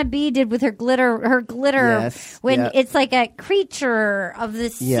Hannah B did with her glitter when it's like a creature of the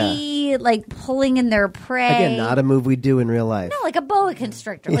sea pulling in their prey. Again, not a move we do in real life. No, like a boa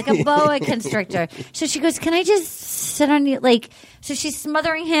constrictor. So she goes, "Can I just sit on you?" So she's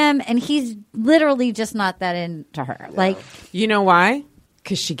smothering him, and he's literally just not that into her. You know why?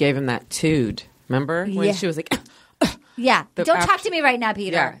 Because she gave him that tood. Remember when she was like, "Yeah, don't talk to me right now,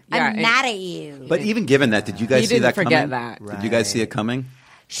 Peter. I'm mad at you." But even given that, did you guys see that forget coming? That. Did you guys see it coming?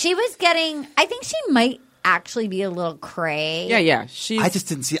 She was getting. I think she might actually be a little cray. Yeah. I just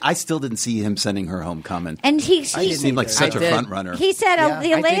didn't see. I still didn't see him sending her home coming. And he seemed like such a front runner. He said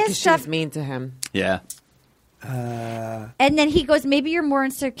the latest stuff. She was mean to him. Yeah. And then he goes, "Maybe you're more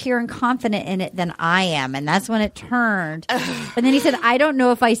insecure and confident in it than I am." And that's when it turned. And then he said, "I don't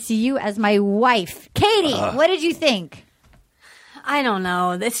know if I see you as my wife." Katie, what did you think? I don't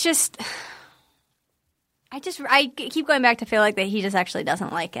know. It's just... I keep going back to feel like that he just actually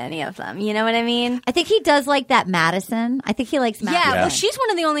doesn't like any of them. You know what I mean? I think he does like that Madison. I think he likes Madison. Yeah, well, she's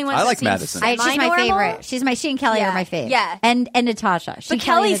one of the only ones. I that like seems Madison. She's my favorite. She and Kelly are my favorite. Yeah, and Natasha. But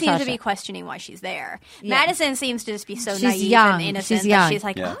Kelly seems to be questioning why she's there. Yeah. Madison seems to just be so naive young. and innocent. She's young. That she's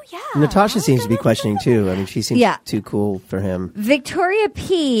like, oh yeah. Natasha seems to be questioning too. I mean, she seems too cool for him. Victoria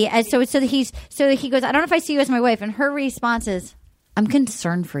P. So he goes, "I don't know if I see you as my wife," and her response is, "I'm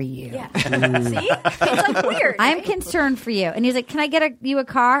concerned for you." Yeah. See? It's weird. I'm concerned for you. And he's like, "Can I get you a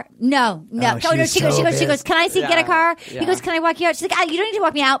car?" No. She goes, "Can I get a car?" Yeah. He goes, "Can I walk you out?" She's like, "You don't need to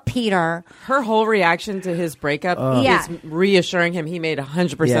walk me out, Peter." Her whole reaction to his breakup is reassuring him he made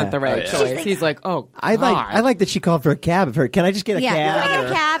 100% the right choice. He's like, "Oh, God." I like that she called for a cab of her. "Can I just get a cab?" Can I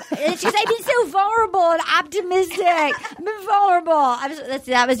get a cab? And she's like, "I've been so so vulnerable and optimistic. I'm vulnerable.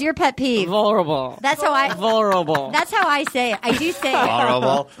 That was your pet peeve. Vulnerable. That's how I. Vulnerable. That's how I say it. I do say it.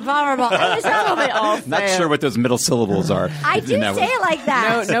 Vulnerable. Vulnerable. Not sure what those middle syllables are. I do say it like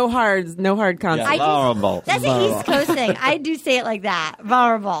that. No hard concepts. Vulnerable. That's an East Coast thing. I do say it like that.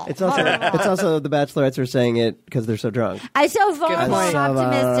 Vulnerable. It's also the Bachelorettes are saying it because they're so drunk. I'm so vulnerable and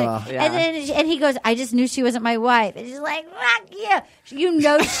optimistic. Yeah. And he goes, I just knew she wasn't my wife. And she's like, fuck you. You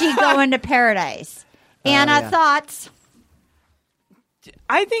know she going to paradise. Anna, thoughts?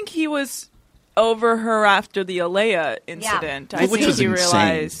 I think he was over her after the Alea incident. I Which think was he insane.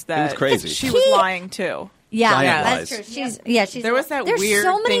 realized It was that crazy. she was lying too. Yeah, Giant that's lies. true. She's There was that there's weird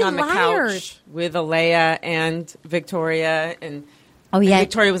so many thing on the liars. couch with Alea and Victoria, and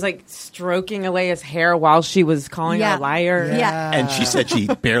Victoria was like stroking Alea's hair while she was calling her a liar. Yeah. And she said she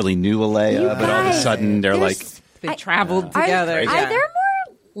barely knew Alea, but all of a sudden they're like, they traveled together. Are there more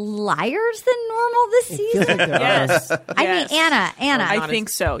liars than normal this season? Yes. I mean, Anna. I think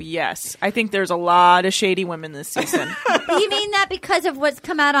so, yes. I think there's a lot of shady women this season. You mean that because of what's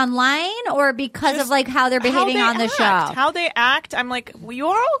come out online or because of like how they're behaving on the show? How they act. I'm like, well, you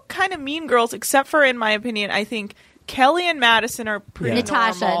are all kind of mean girls, except for, in my opinion, I think Kelly and Madison are pretty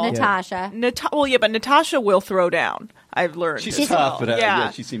normal. Natasha. But Natasha will throw down. I've learned. she's tough,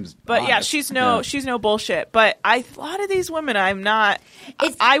 but she seems honest. she's no bullshit. But a lot of these women, I'm not.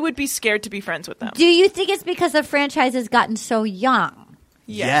 I would be scared to be friends with them. Do you think it's because the franchise has gotten so young?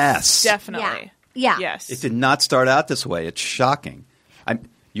 Yes. Definitely. Yeah. Yes. It did not start out this way. It's shocking.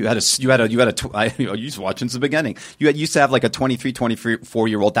 You used to watch since the beginning. You used to have like a 23,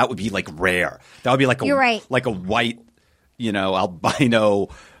 24-year-old. That would be like rare. That would be like like a white, albino.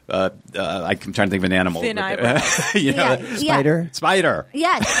 I'm trying to think of an animal. Thin eyebrows. Spider. Spider.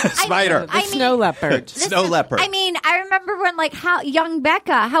 Yes. Spider. Snow leopard. Snow leopard. I mean, I remember when how young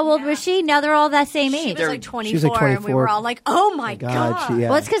Becca, how old was she? Now they're all that same age. She was like 24, and we were all like, oh my God.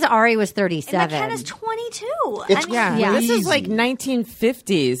 Well, it's because Ari was 37. And McKenna's 22. This is like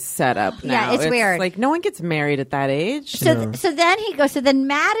 1950s setup now. Yeah, it's weird. Like no one gets married at that age. So then he goes, so then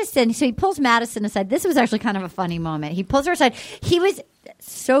Madison, so he pulls Madison aside. This was actually kind of a funny moment. He pulls her aside. He was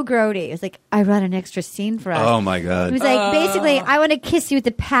so grody. It was like, I wrote an extra scene for us. Oh my God. He was like, basically, I want to kiss you with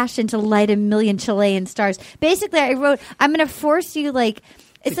the passion to light a million Chilean stars. Basically, I wrote, I'm going to force you like.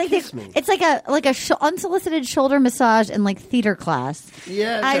 It's like a unsolicited shoulder massage in like theater class.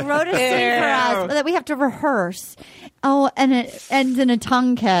 Yes. I wrote a scene for us that we have to rehearse. Oh, and it ends in a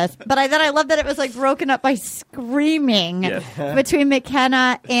tongue kiss. But I love that it was like broken up by screaming between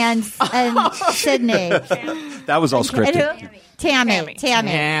McKenna and Sydney. That was all scripted.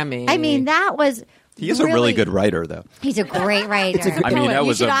 Tammy. I mean, that was. He is a really good writer, though. He's a great writer. That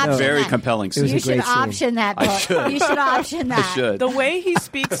was a very compelling scene. You should option that book. You should option that. I should. The way he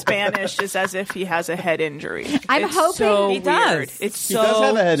speaks Spanish is as if he has a head injury. I'm hoping so he weird. does. It's He does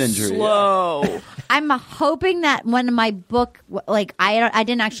have a head injury. slow. I'm hoping that when my book, like I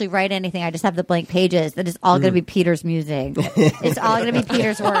didn't actually write anything. I just have the blank pages. That is all going to be Peter's music. It's all going to be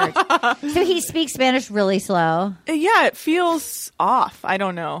Peter's words. So he speaks Spanish really slow. Yeah, it feels off. I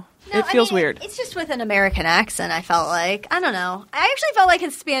don't know. It feels weird. It's just with an American accent, I felt like. I don't know. I actually felt like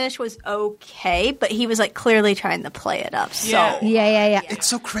his Spanish was okay, but he was like clearly trying to play it up. So Yeah. It's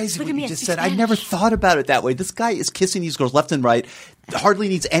so crazy what you just said. I never thought about it that way. This guy is kissing these girls left and right. Hardly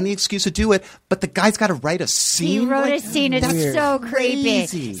needs any excuse to do it, but the guy's got to write a scene. He wrote a scene. It's so creepy.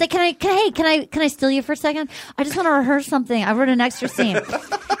 It's like, can I steal you for a second? I just want to rehearse something. I wrote an extra scene,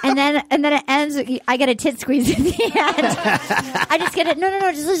 and then it ends. I get a tit squeeze at the end. I just get it. No.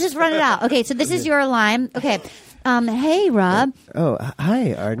 Let's just run it out. Okay, so this is your line. Okay. Hey, Rob. Oh,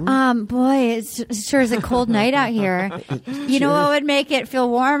 hi, Arden. Boy, it sure is a cold night out here. You know what would make it feel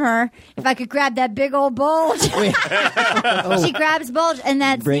warmer? If I could grab that big old bulge. She grabs bulge, and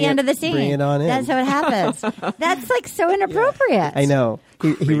that's the end of the scene. Bring it on in. That's how it happens. That's like so inappropriate. I know.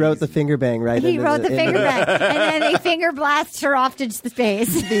 He wrote the finger bang right. He wrote the finger bang, and then he finger blasts her off to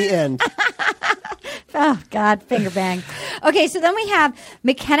space. The end. Oh, God, finger bang. Okay, so then we have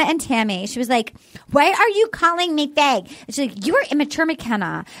McKenna and Tammy. She was like, why are you calling me fag? And she's like, you are immature,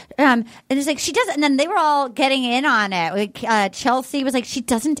 McKenna. And it's like, she doesn't. And then they were all getting in on it. Like, Chelsea was like, she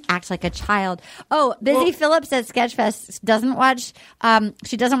doesn't act like a child. Oh, Busy Phillips at Sketchfest doesn't watch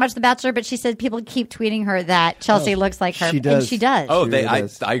The Bachelor, but she said people keep tweeting her that Chelsea looks like her. She does. And she does. Oh,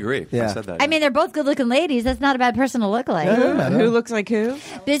 I agree. Yeah. I said that. I mean, they're both good-looking ladies. That's not a bad person to look like. Yeah. Who looks like who?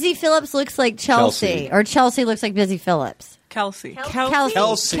 Busy Phillips looks like Chelsea. Or Chelsea looks like Busy Phillips. Kelsey. Kelsey.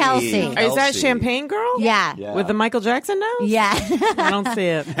 Is that Champagne Girl? Yeah. With the Michael Jackson nose? Yeah. I don't see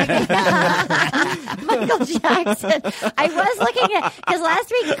it. Michael Jackson. I was looking at, because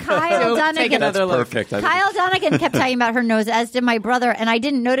last week Kyle Donegan kept talking about her nose, as did my brother, and I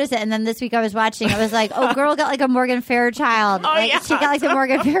didn't notice it. And then this week I was watching, I was like, oh, girl got like a Morgan Fairchild. She got like the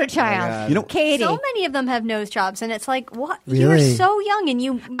Morgan Fairchild. Katie. So many of them have nose jobs, and it's like, what? Really? You're so young, and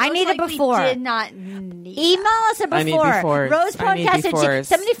you I need it before. Did not need Email us a before. I need befores. Rose Podcast.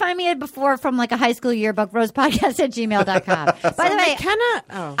 Somebody find me a before from like a high school yearbook. rosepodcast@gmail.com. By the way,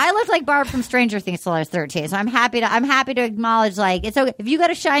 I looked like Barb from Stranger Things till I was 13. So I'm happy to acknowledge, like, it's okay if you got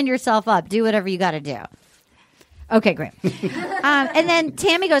to shine yourself up, do whatever you got to do. Okay, great. And then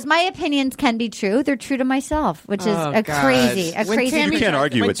Tammy goes, my opinions can be true. They're true to myself, which is crazy. You can't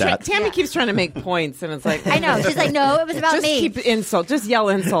argue with that. Tammy keeps trying to make points, and it's like... I know. She's like, no, it was about me. Just keep insult. Just yell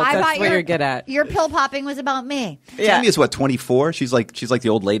insults. That's what you're good at. Your pill popping was about me. Tammy is what, 24? She's like the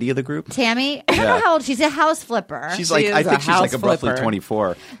old lady of the group. Tammy? I don't know how old. She's a house flipper. She's like, I think she's like roughly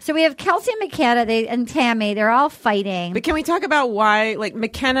 24. So we have Kelsey and McKenna and Tammy. They're all fighting. But can we talk about why, like,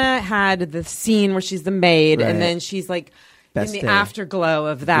 McKenna had the scene where she's the maid, and then she's like... Best in the day. afterglow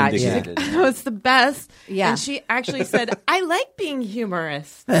of that. She's like, oh, it's the best. Yeah. And she actually said, I like being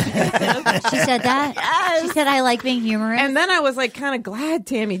humorous. She said that? Yes. She said, I like being humorous. And then I was like kind of glad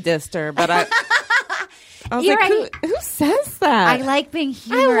Tammy dissed her, but I was You're like, right. who says that? I like being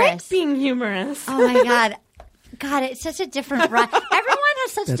humorous. I like being humorous. Oh, my God. God, it's such a different ride. Everyone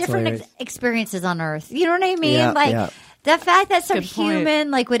has such different experiences on Earth. You know what I mean? Yeah, the fact that some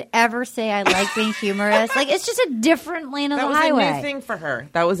human would ever say I like being humorous, like, it's just a different lane of the highway. That was a new thing for her.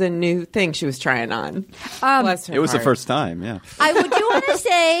 That was a new thing she was trying on. Bless her It was heart. the first time, yeah. I do want to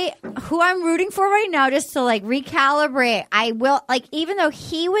say who I'm rooting for right now, just to like recalibrate. I will, like, even though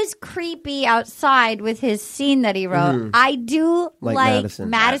he was creepy outside with his scene that he wrote, I do like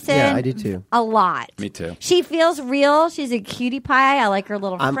Madison. Yeah, I do too. A lot. Me too. She feels real. She's a cutie pie. I like her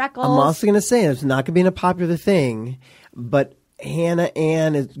little freckles. I'm also going to say it's not going to be a popular thing, but Hannah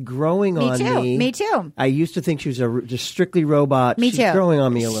Ann is growing on me. Me too. I used to think she was just strictly robot. Me She's too. growing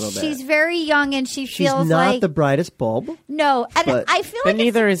on me a little bit. She's very young, and she's not like the brightest bulb. No, and I feel like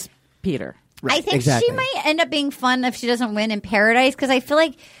neither is Peter. Right, I think exactly. she might end up being fun if she doesn't win in Paradise, because I feel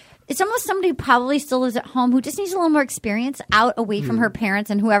like it's almost somebody who probably still lives at home who just needs a little more experience out away from her parents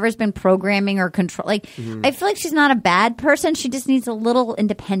and whoever's been programming or control. Like, I feel like she's not a bad person. She just needs a little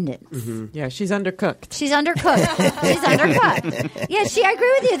independence. Yeah, she's undercooked. She's undercooked. Yeah, I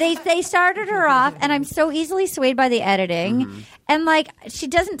agree with you. They started her off, and I'm so easily swayed by the editing. And like, she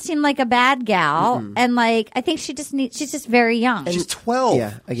doesn't seem like a bad gal. And like, I think she's just very young. She's 12.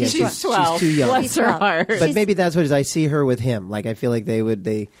 Yeah, again, She's 12. She's too young. Bless her heart. But maybe that's what it is. I see her with him. Like, I feel like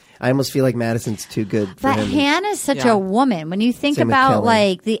I almost feel like Madison's too good for But him. Hannah's such a woman. When you think Same with about Kelly.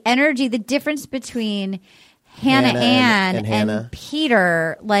 like the energy, the difference between Hannah Ann and and Hannah.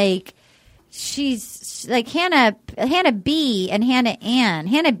 Peter, like, she's like Hannah B and Hannah Ann.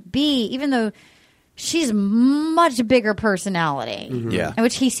 Hannah B, even though she's much bigger personality, Yeah.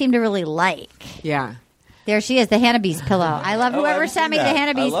 which he seemed to really like. Yeah. There she is, the Hannah Beast pillow. I love whoever sent me the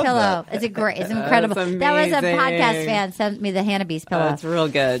Hannah Beast love pillow. that. It's incredible. That's That was a amazing. podcast fan sent me the Hannah Beast pillow. That's real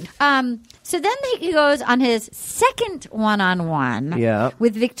good. So then he goes on his second one-on-one Yeah.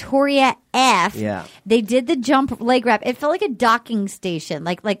 with Victoria F. Yeah. They did the jump leg wrap. It felt like a docking station,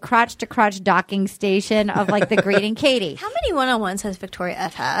 like crotch to crotch docking station of like the greeting Katie. How many one-on-ones has Victoria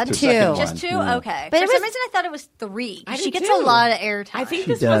F had? The second one. Just two? Yeah. Okay. But For it some was- reason, I thought it was three. I She did gets too. a lot of airtime. I think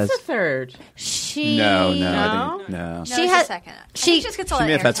She this does. was the third. She No. No, She it's had the second. she- She just gets a She lot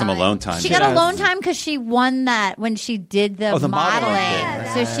may of have had some airtime. alone time. She too. got alone time because she won that when she did the, the modeling modeling.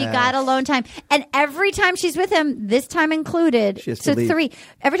 thing. So she got alone time. And every time she's with him, this time included, She has to so leave. 3,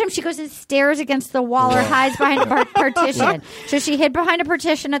 every time she goes and stares against the wall or hides behind a partition. So she hid behind a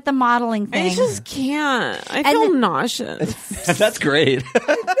partition at the modeling thing. I just can't. I feel nauseous. That's great.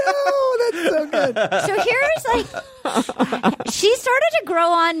 That's so good. So here's like, she started to grow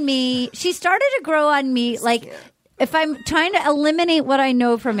on me. Like, if I'm trying to eliminate what I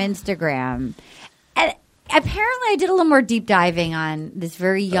know from Instagram, and apparently I did a little more deep diving on this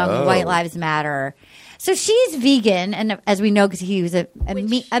very young White Lives Matter. So she's vegan, and as we know, because he was a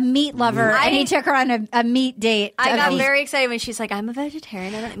meat lover, and he took her on a meat date. I got very excited when she's like, I'm a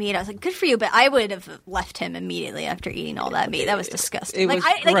vegetarian, I don't eat meat. I was like, good for you, but I would have left him immediately after eating all that meat. That was disgusting. It Like, was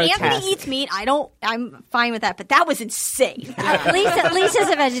like grotesque. Anthony eats meat. I'm fine with that, but that was insane. Lisa's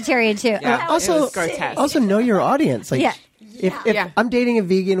a vegetarian too. Yeah, Also, it was grotesque. also know your audience. Like, Yeah. If I'm dating a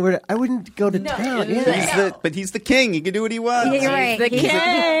vegan, I wouldn't go to town. Yeah. But he's the king. He can do what he wants. You're right.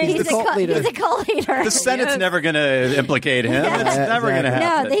 He's the cult leader. He's a cult leader. The Senate's never going to implicate him. It's never going to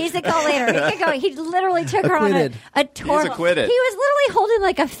happen. No, he's a cult leader. He can go. He literally took her on a tour. He's acquitted. He was literally holding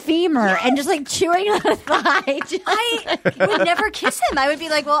like a femur and just like chewing on a thigh. I would never kiss him. I would be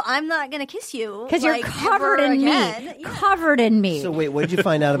like, well, I'm not going to kiss you. Because you're covered in meat. Covered in meat. So wait, what did you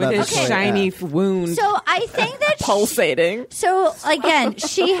find out about this shiny wound? So I think that pulsating. So again,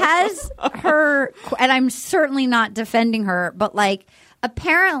 she has her, and I'm certainly not defending her, but like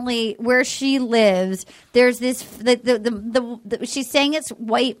apparently where she lives, there's this she's saying it's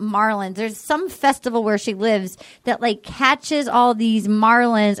white marlins. There's some festival where she lives that like catches all these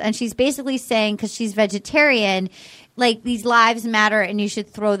marlins, and she's basically saying, because she's vegetarian, like these lives matter and you should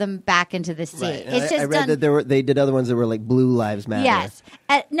throw them back into the sea. Right. It's just I read that they did other ones that were like blue lives matter. Yes.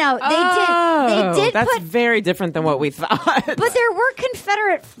 No, they did. That's very different than what we thought. But there were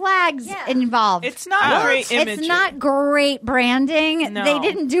Confederate flags involved. It's not great imagery. It's not great branding. No. They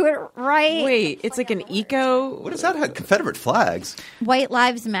didn't do it right. Wait, it's like an eco. What is that? Confederate flags? White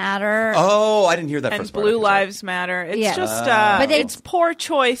lives matter. Oh, I didn't hear that. And first part. blue lives matter. It's just, but it's poor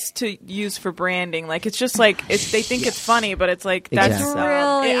choice to use for branding. Like it's just like they think it's funny, but it's like that's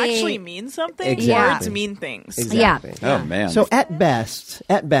Really? it actually means something. Exactly. Words mean things. Exactly. Yeah. Oh man. So at best,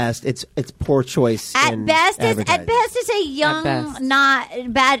 it's poor choice. At best, it's a young, not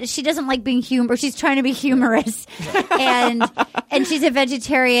bad. She doesn't like being humorous. She's trying to be humorous, and she's a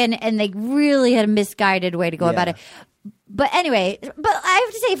vegetarian, and they really had a misguided way to go about it. But anyway, but I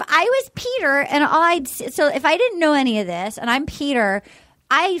have to say, if I was Peter, and if I didn't know any of this, and I'm Peter,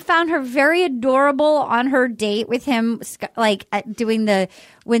 I found her very adorable on her date with him, like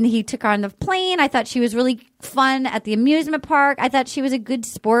when he took her on the plane. I thought she was really fun at the amusement park. I thought she was a good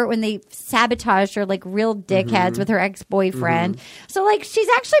sport when they sabotaged her like real dickheads with her ex-boyfriend. So like she's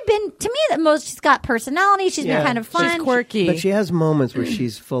actually been, to me, she's got personality. She's been kind of fun. She's quirky. But she has moments where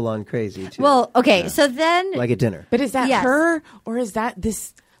she's full on crazy too. Well, okay, so then like at dinner. But is that her, or is that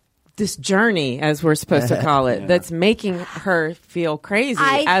this journey, as we're supposed to call it, that's making her feel crazy,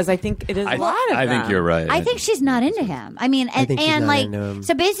 as I think it is a lot of I think you're right. I think she's not into him. I mean, and like,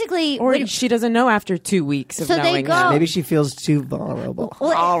 so basically... Or she doesn't know after 2 weeks of knowing that. Maybe she feels too vulnerable.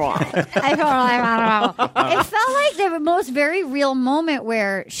 It felt like the most very real moment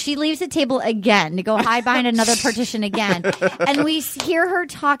where she leaves the table again to go hide behind another partition again. And we hear her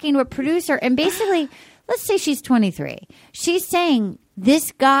talking to a producer, and basically, let's say she's 23. She's saying,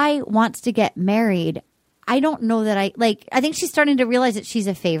 this guy wants to get married. I don't know that I think she's starting to realize that she's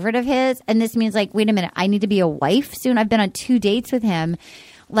a favorite of his. And this means like, wait a minute, I need to be a wife soon. I've been on 2 dates with him.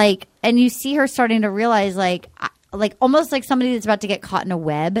 Like, and you see her starting to realize like almost like somebody that's about to get caught in a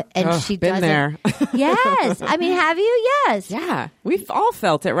web, and she been doesn't. there. Yes. I mean, have you? Yes. Yeah. We've all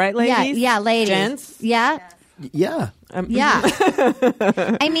felt it, right, ladies? Yeah, ladies. Gents? Yeah. Yeah. Yeah.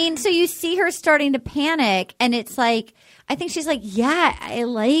 I mean, so you see her starting to panic, and it's like, I think she's like, yeah, I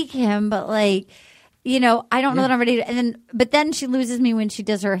like him, but like, I don't know that I'm ready to, but then she loses me when she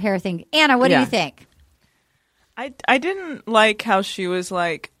does her hair thing. Anna, what do you think? I didn't like how she was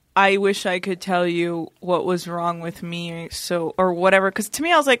like, I wish I could tell you what was wrong with me, or whatever. Because to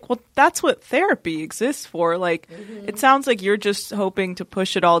me, I was like, well, that's what therapy exists for. Like, it sounds like you're just hoping to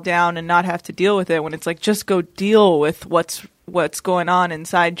push it all down and not have to deal with it. When it's like, just go deal with what's going on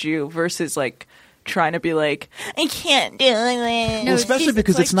inside you, versus like trying to be like, I can't do it. Well, especially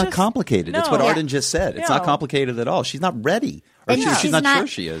because it's not complicated. It's what No. Arden just said. It's not complicated at all. She's not ready. Or she's not sure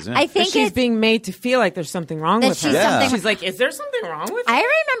she is. Yeah. I think she's being made to feel like there's something wrong with her. She's like, is there something wrong with her?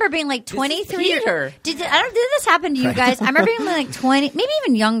 I remember being like 23. Peter. Did this happen to you guys? I remember being like 20, maybe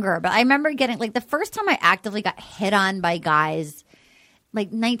even younger, but I remember getting like the first time I actively got hit on by guys,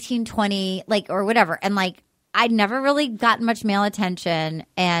 like 19, 20, like, or whatever. And like, I'd never really gotten much male attention,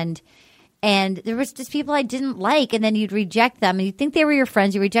 and there was just people I didn't like, and then you'd reject them, and you'd think they were your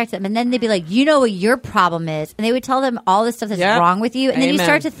friends, you reject them, and then they'd be like, you know what your problem is, and they would tell them all this stuff that's wrong with you, and then you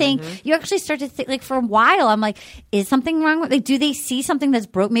start to think, you actually start to think, like for a while, I'm like, is something wrong with, like, do they see something that's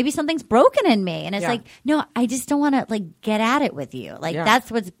broke? Maybe something's broken in me, and it's like, no, I just don't want to like get at it with you, like that's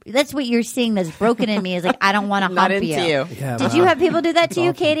what you're seeing that's broken in me, is like, I don't want to hump you. Yeah, Did you have people do that to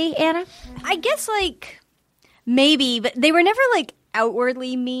you, Katie, Anna? I guess like maybe, but they were never like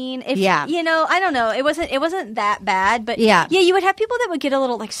outwardly mean. I don't know. It wasn't that bad, but you would have people that would get a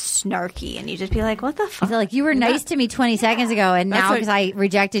little like snarky, and you just be like, what the fuck? So, like, you were nice to me 20 seconds ago, and now because I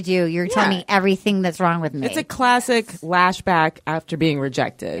rejected you, you're telling me everything that's wrong with me. It's a classic lashback after being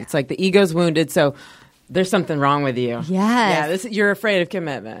rejected. It's like the ego's wounded, so there's something wrong with you. Yes. You're afraid of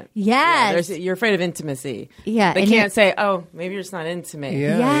commitment. Yes. You're afraid of intimacy. Yeah. They can't say, oh, maybe you're just not into me.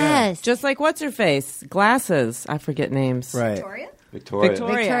 Yeah, yes. Just like what's her face? Glasses. I forget names. Right.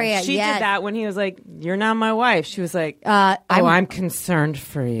 Victoria. She did that when he was like, "You're not my wife." She was like, I'm concerned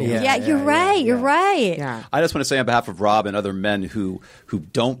for you." You're right. You're right. Yeah. I just want to say on behalf of Rob and other men who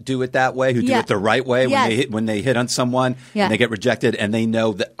don't do it that way, who do it the right way when they hit on someone and they get rejected and they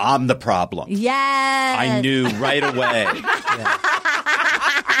know that I'm the problem. Yes. I knew right away.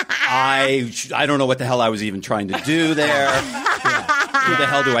 I don't know what the hell I was even trying to do there. Who the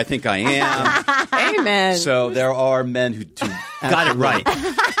hell do I think I am? Amen. So there are men who got it right.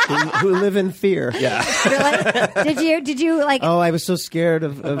 who live in fear. Yeah. Really? Did you like? Oh, I was so scared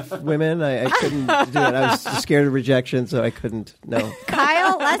of women. I couldn't do it. I was scared of rejection, so I couldn't. No.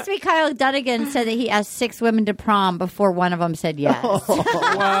 Last week, Kyle Dunnigan said that he asked 6 women to prom before one of them said yes.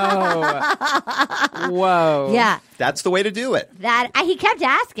 Whoa. Yeah. That's the way to do it. He kept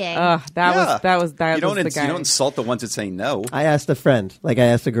asking. That was the guy. You don't insult the ones that say no. I asked a friend. Like I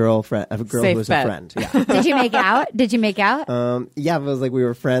asked a girl who was a friend. Yeah. Did you make out? Yeah, but it was like we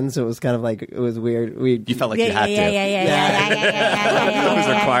were friends, so it was kind of like it was weird. You felt like you had to. Yeah. That was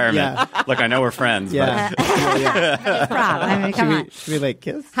a requirement. Yeah. Look, I know we're friends. Yeah. Prom. I mean, come on. Should we like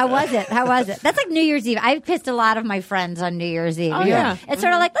kiss? How was it? That's like New Year's Eve. I kissed a lot of my friends on New Year's Eve. Oh, yeah. It's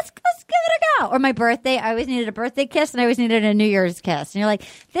sort of like let's give it a go. Or my birthday, I always needed a birthday kiss, and I always needed a New Year's kiss. And you're like,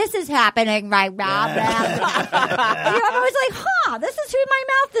 this is happening right now. I'm always like, this is who my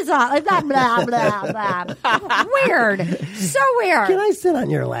mouth is on. Like blah blah blah blah. Weird. So weird. Can I sit on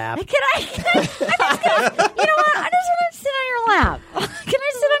your lap? You know what? I just want to sit on your lap. Can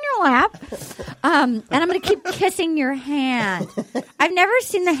I sit on your lap? And I'm going to keep kissing your hand. I've never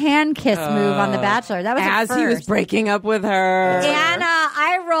seen the hand kiss move on The Bachelor. That was as he was breaking up with her. Anna,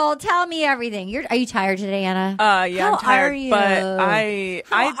 I roll. Tell me everything. Are you tired today, Anna? Yeah, I'm tired. Are you? But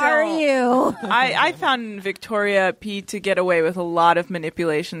How are you? I found Victoria P to get away with a lot of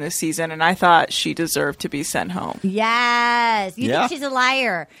manipulation this season, and I thought she deserved to be sent home. Yes. You think she's a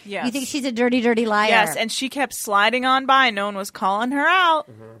liar. Yes. You think she's a dirty, dirty liar. Yes, and she kept sliding on by. No one was calling her out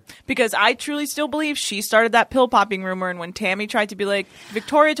because I truly still believe she started that pill popping rumor. And when Tammy tried to be like,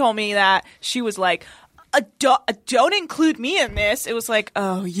 Victoria told me that, she was like, don't include me in this. It was like,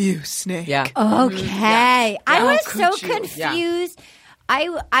 oh, you snake. Yeah. Okay. I was so you? confused.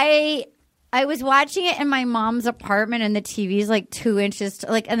 I was watching it in my mom's apartment, and the TV's like 2 inches,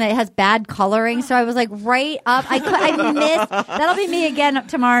 and it has bad coloring. So I was like right up. I missed. That'll be me again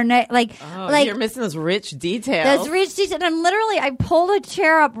tomorrow night. You're missing those rich details. And I pulled a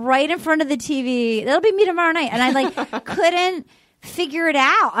chair up right in front of the TV. That'll be me tomorrow night, and I couldn't figure it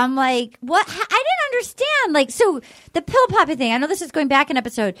out. I'm like, what? I didn't understand. So the pill popping thing. I know this is going back an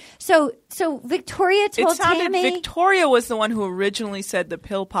episode. So Victoria told Tammy. Victoria was the one who originally said the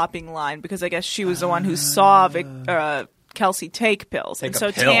pill popping line because I guess she was the one who saw Kelsey take pills, and so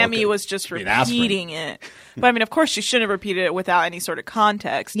Tammy was just repeating it. But I mean, of course, she shouldn't have repeated it without any sort of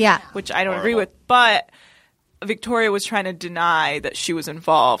context. Yeah, which I don't agree with, but. Victoria was trying to deny that she was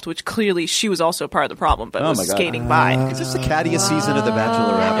involved, which clearly she was also part of the problem, but was skating by. Is this the cattiest season of The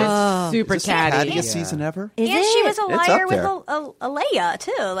Bachelor ever? Super catty. Cattiest season ever? And she was a liar with Alea,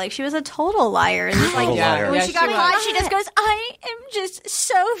 too. Like, she was a total liar. And liar. When she got caught, she just goes, I am just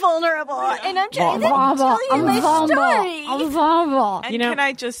so vulnerable, and I'm trying to tell you my story. I'm vulnerable. And can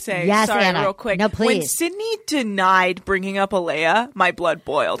I just say, Anna. real quick, no, please. when Sydney denied bringing up Alea, my blood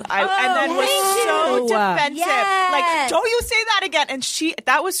boiled. And then was so defensive. Yes. Like, don't you say that again. And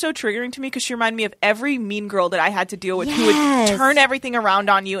that was so triggering to me because she reminded me of every mean girl that I had to deal with who would turn everything around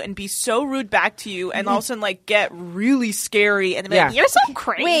on you and be so rude back to you and all of a sudden, get really scary and be like, you're so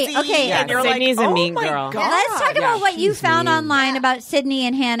crazy. Wait, okay. And you're Sydney's like, a mean my girl. God. Let's talk about what you found online about Sydney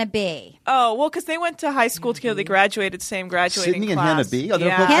and Hannah B. Oh, well, because they went to high school together. They graduated, same graduating Sydney class. and Hannah B? Oh, they're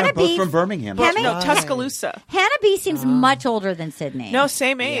Hannah both B. from Birmingham. No, Tuscaloosa. Hannah B seems much older than Sydney. No,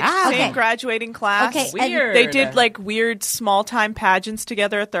 same age. Same graduating class. Okay. Weird. They did weird small-time pageants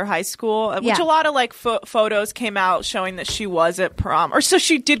together at their high school, which a lot of photos came out showing that she was at prom. Or so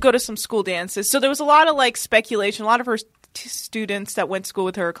she did go to some school dances. So there was a lot of speculation. A lot of her students that went to school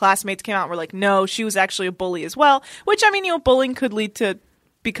with her classmates came out and were like, no, she was actually a bully as well. Which, I mean, bullying could lead to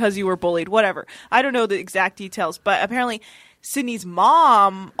because you were bullied, whatever. I don't know the exact details, but apparently Sydney's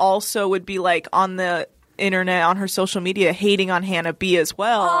mom also would be on the internet, on her social media, hating on Hannah B as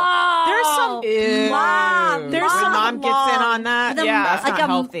well. There's some mom gets in on that. That's not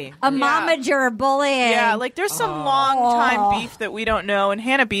healthy. A momager bullying. Yeah, like there's some long time beef that we don't know, and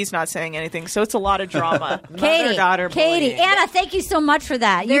Hannah B's not saying anything, so it's a lot of drama. Katie, bullying. Anna, thank you so much for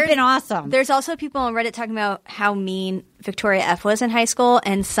that. You've been awesome. There's also people on Reddit talking about how mean Victoria F was in high school,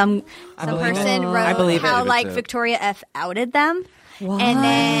 and some person wrote how like Victoria F outed them. What? And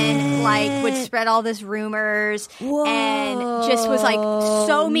then, like, would spread all this rumors and just was, like,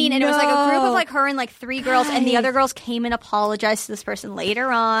 so mean. And it was, like, a group of, like, her and, like, 3 girls. And the other girls came and apologized to this person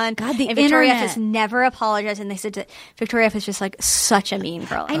later on. God, the and Victoria internet. F has never apologized. And they said that Victoria F is just, like, such a mean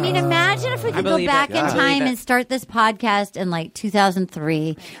girl. I mean, imagine if we could go back in time and start this podcast in, like,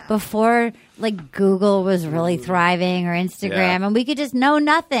 2003 before, like, Google was really thriving or Instagram, and we could just know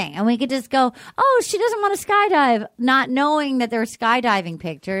nothing, and we could just go, oh, she doesn't want to skydive, not knowing that there were skydiving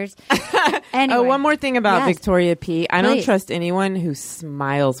pictures. Anyway. One more thing about Victoria P. I don't trust anyone who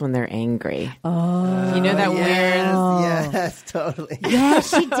smiles when they're angry. Oh, you know that weird. Yes, totally.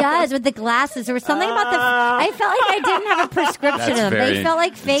 Yes, she does with the glasses. There was something about I felt like I didn't have a prescription of them. They felt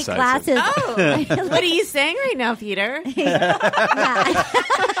like fake glasses. Oh, what are you saying right now, Peter? Can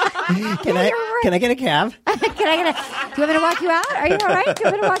I get a cab? Do you want me to walk you out? Are you all right? Do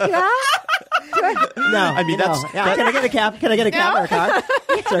you want me to walk you out? No, I mean that's. Can I get a cab? Can I get a cab or a car?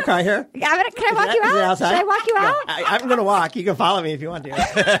 Is there a car here? Can I walk you out? Should I walk you out? I'm going to walk. You can follow me if you want to. Do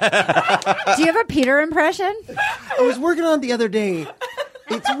you have a Peter impression? I was working on it the other day.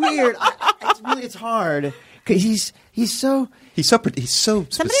 It's weird. It's hard because he's so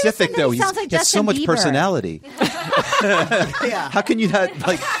specific though. He has so much personality. How can you not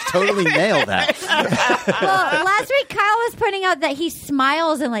like totally nail that? Well, last week Kyle was pointing out that he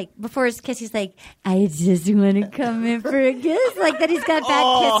smiles and like before his kiss, he's like, "I just want to come in for a kiss," like that. He's got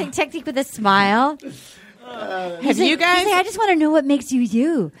bad kissing technique with a smile. Have you guys? He's like, I just want to know what makes you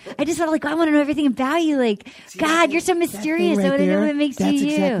you. I just want to I want to know everything about you. Like, God, you're so mysterious. I want to know what makes you you.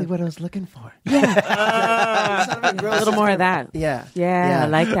 That's exactly what I was looking for. Yeah, a little more of that. Yeah. I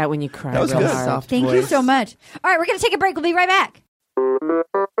like that when you cry. That was real good. hard. Thank you so much. All right, we're gonna take a break. We'll be right back.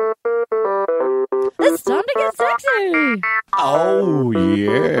 It's time to get sexy. Oh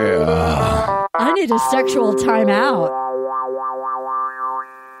yeah. I need a sexual timeout.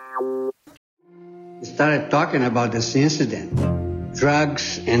 We started talking about this incident.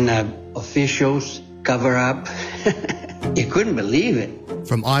 Drugs and officials cover up. You couldn't believe it.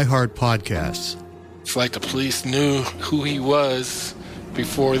 From iHeart Podcasts. It's like the police knew who he was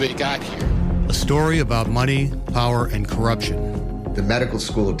before they got here. A story about money, power, and corruption. The medical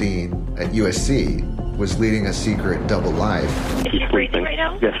school dean at USC was leading a secret double life. She's breathing right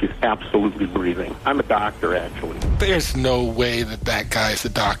now? Yes, she's absolutely breathing. I'm a doctor, actually. There's no way that guy's a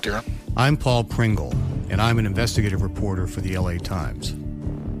doctor. I'm Paul Pringle, and I'm an investigative reporter for the LA Times.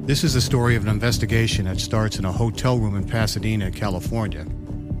 This is the story of an investigation that starts in a hotel room in Pasadena, California,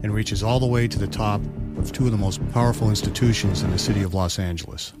 and reaches all the way to the top of 2 of the most powerful institutions in the city of Los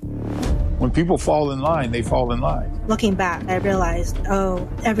Angeles. When people fall in line, they fall in line. Looking back, I realized,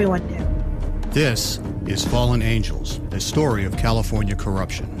 everyone knew. This is Fallen Angels, a story of California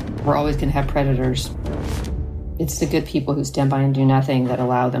corruption. We're always going to have predators. It's the good people who stand by and do nothing that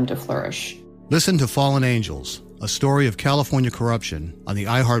allow them to flourish. Listen to Fallen Angels, a story of California corruption on the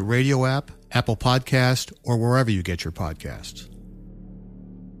iHeartRadio app, Apple Podcast, or wherever you get your podcasts.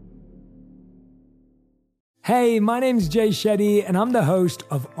 Hey, my name's Jay Shetty, and I'm the host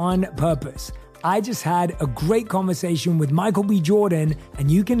of On Purpose. I just had a great conversation with Michael B. Jordan, and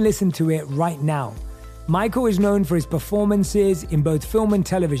you can listen to it right now. Michael is known for his performances in both film and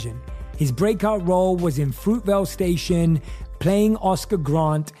television. His breakout role was in Fruitvale Station, playing Oscar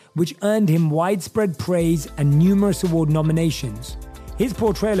Grant, which earned him widespread praise and numerous award nominations. His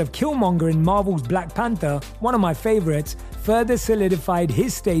portrayal of Killmonger in Marvel's Black Panther, one of my favorites, further solidified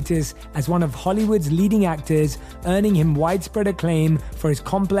his status as one of Hollywood's leading actors, earning him widespread acclaim for his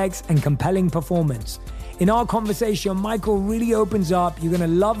complex and compelling performance. In our conversation, Michael really opens up. You're going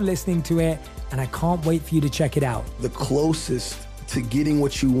to love listening to it, and I can't wait for you to check it out. The closest to getting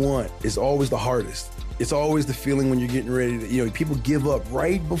what you want is always the hardest. It's always the feeling when you're getting ready to, people give up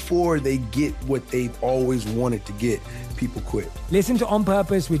right before they get what they've always wanted to get. People quit. Listen to On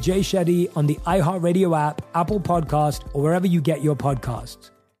Purpose with Jay Shetty on the iHeartRadio app, Apple Podcast, or wherever you get your podcasts.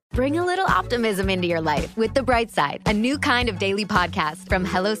 Bring a little optimism into your life with The Bright Side, a new kind of daily podcast from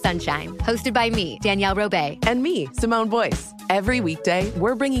Hello Sunshine, hosted by me, Danielle Robay. And me, Simone Boyce. Every weekday,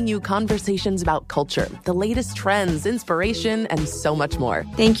 we're bringing you conversations about culture, the latest trends, inspiration, and so much more.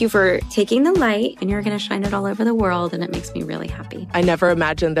 Thank you for taking the light, and you're going to shine it all over the world, and it makes me really happy. I never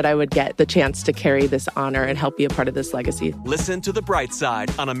imagined that I would get the chance to carry this honor and help be a part of this legacy. Listen to The Bright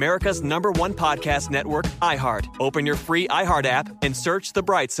Side on America's #1 podcast network, iHeart. Open your free iHeart app and search The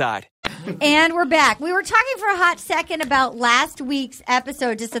Bright Side. And we're back. We were talking for a hot second about last week's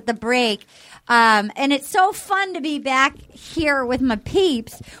episode just at the break. And it's so fun to be back here with my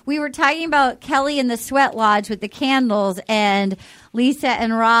peeps. We were talking about Kelly in the Sweat Lodge with the candles, and Lisa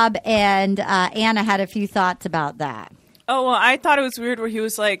and Rob and Anna had a few thoughts about that. Oh, well, I thought it was weird where he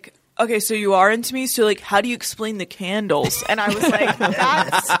was like, okay, so you are into me, so like, how do you explain the candles? And I was like,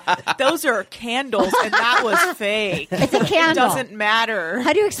 those are candles, and that was fake. It's a candle. It doesn't matter.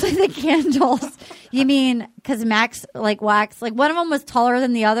 How do you explain the candles? You mean because Max like wax, like one of them was taller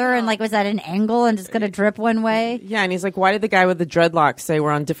than the other, and like was at an angle and just going to drip one way? Yeah, and he's like, why did the guy with the dreadlocks say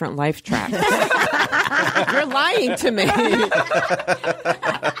we're on different life tracks? You're lying to me.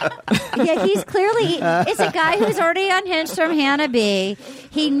 Yeah, he's clearly, it's a guy who's already unhinged from Hannah B.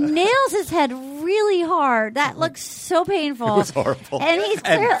 He nails his head really hard. That looks so painful. It was horrible. And he's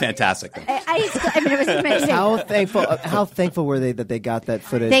clearly, and fantastic. I mean, it was amazing. How thankful were they that they got that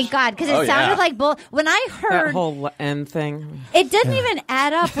footage? Thank God, because it sounded like bull. When I heard that whole end thing, it didn't even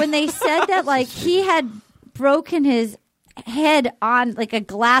add up when they said that like he had broken his head on like a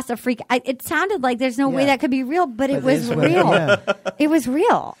glass of freak. It sounded like there's no way that could be real, but it was real. Yeah. It was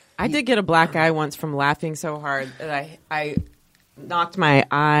real. I did get a black eye once from laughing so hard that I knocked my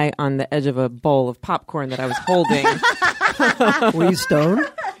eye on the edge of a bowl of popcorn that I was holding. Were you stoned?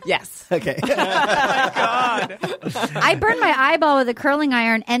 Yes. Okay. Oh, my God. I burned my eyeball with a curling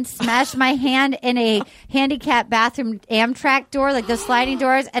iron and smashed my hand in a handicapped bathroom Amtrak door, like those sliding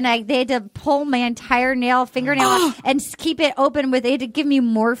doors, and they had to pull my entire fingernail off and keep it open they had to give me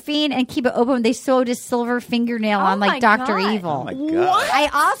morphine and keep it open. They sewed a silver fingernail on like Dr. Evil. Oh my God. I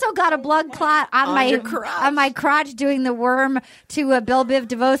also got a blood clot on my crotch doing the worm to a Bill Biv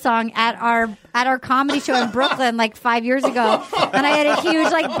DeVoe song at our comedy show in Brooklyn like 5 years ago, and I had a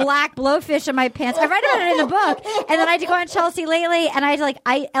huge like black blowfish in my pants. I write about it in the book, and then I had to go on Chelsea Lately, and I had to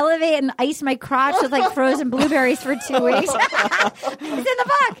I elevate and ice my crotch with like frozen blueberries for 2 weeks. It's in the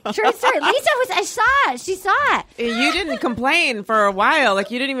book. True story. I saw it. She saw it. You didn't complain for a while.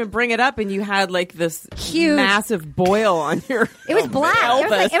 Like you didn't even bring it up, and you had like this huge massive boil on your. It was black. It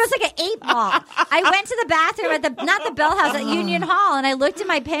was like an 8-ball. I went to the bathroom at not the Bell House at Union Hall, and I looked in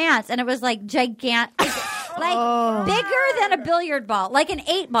my pants, and it was like gigantic. Like bigger than a billiard ball, like an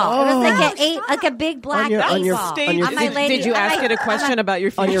 8-ball. It was like a big black ball. Did you ask it a question about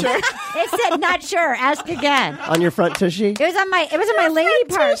your future? It said, "Not sure. Ask again." On your front tushy? It was on my lady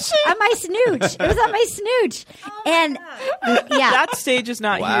part, on my snooch. It was on my snooch, and that stage is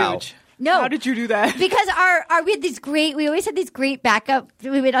not huge. No. How did you do that? Because we always had these great backup.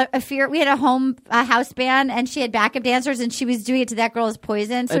 We had a house band, and she had backup dancers, and she was doing it to That Girl Is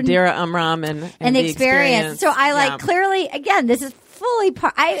Poison. So Adira Umram and the Experience. So I clearly, again, this is fully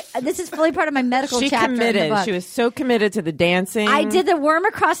part of my medical chapter. Committed. In the book. She was so committed to the dancing. I did the worm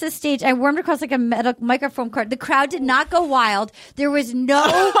across the stage. I wormed across like a microphone cord. The crowd did not go wild. There was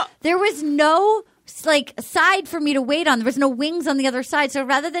no like side for me to wait on. There was no wings on the other side. So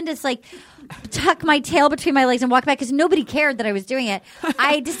rather than just like tuck my tail between my legs and walk back, because nobody cared that I was doing it,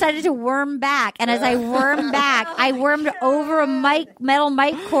 I decided to worm back. And as I wormed back, I wormed over a metal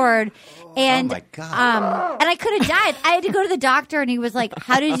mic cord. And, oh my God. And I could have died. I had to go to the doctor, and he was like,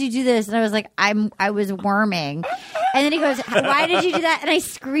 "How did you do this?" And I was like, I was worming. And then he goes, "Why did you do that?" And I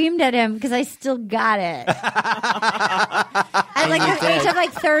screamed at him because I still got it. At like the age of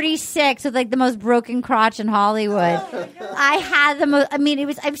like 36 with like the most broken crotch in Hollywood. I had the most, my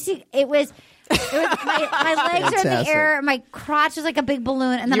legs are in the air. My crotch was like a big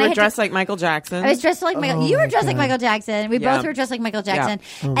balloon, and then you were dressed like Michael Jackson. I was dressed like Michael. You were dressed like Michael Jackson. We both were dressed like Michael Jackson.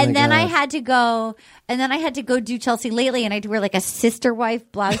 Yeah. And then I had to go. And then I had to go do Chelsea Lately, and I had to wear like a sister wife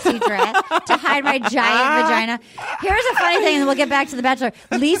blousey dress to hide my giant vagina. Here's a funny thing, and we'll get back to The Bachelor.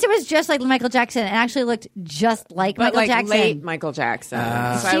 Lisa was just like Michael Jackson and actually looked just like Michael Jackson. Late Michael Jackson.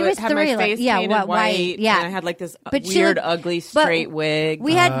 So she was had my face painted white. Yeah. And I had like this weird, ugly, straight wig.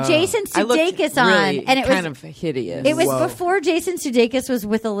 We had Jason Sudeikis. I looked Sudeikis on, really and it kind was of hideous. It was before Jason Sudeikis was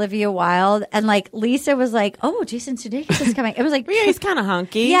with Olivia Wilde, and like Lisa was like, "Oh, Jason Sudeikis is coming." It was like, yeah, he's kind of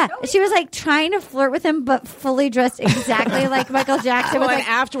hunky. Yeah, she was like trying to flirt with him, but fully dressed exactly like Michael Jackson. Well, Was and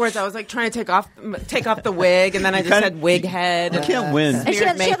afterwards, I was like trying to take off the wig, and then I just said wig head. You can't win. And she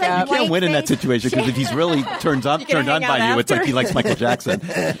had, You can't win in that situation because if he's really turned on by you, it's like he likes Michael Jackson.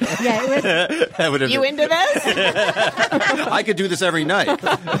 Yeah, it was. You into this? I could do this every night.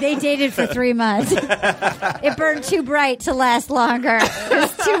 They dated for 3 months. It burned too bright to last longer. It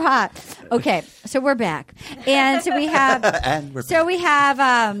was too hot. Okay, so we're back, and so we have,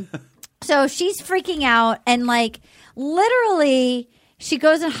 so she's freaking out, and like literally, she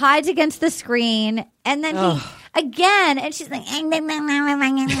goes and hides against the screen, and then he again, and she's like, and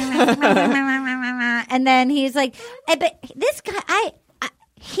then he's like, but this guy,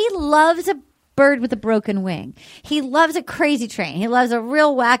 he loves a bird with a broken wing. He loves a crazy train. He loves a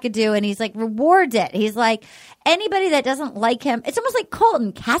real wackadoo, and he's like rewards it. He's like, anybody that doesn't like him, it's almost like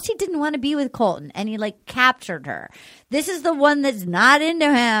Colton. Cassie didn't want to be with Colton, and he like captured her. This is the one that's not into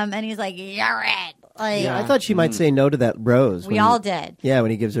him, and he's like, you're it. Like, I thought she might say no to that rose. We all did. Yeah,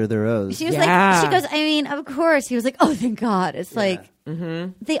 when he gives her the rose. She was like, she goes, I mean, of course. He was like, oh, thank God. It's like,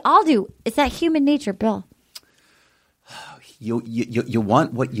 they all do. It's that human nature, Bill. You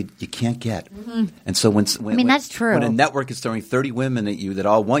want what you can't get, and so when that's true. When a network is throwing 30 women at you that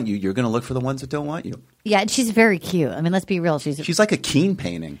all want you, you're going to look for the ones that don't want you. Yeah, and she's very cute. I mean, let's be real. She's like a Keane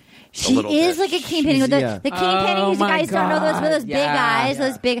painting. She is like a King painting. The King painting, you guys don't know those big eyes,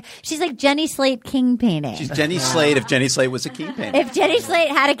 those big. She's like Jenny Slate King painting. She's Jenny Slate if Jenny Slate was a King painting. If Jenny Slate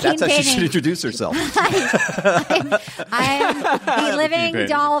had a King painting. That's how she should introduce herself. I am the living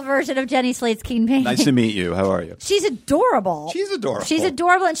doll version of Jenny Slate's King painting. Nice to meet you. How are you? She's adorable. She's adorable. She's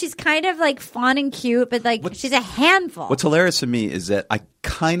adorable, and she's kind of like fun and cute, but like she's a handful. What's hilarious to me is that I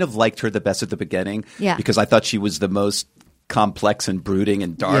kind of liked her the best at the beginning because I thought she was the most complex and brooding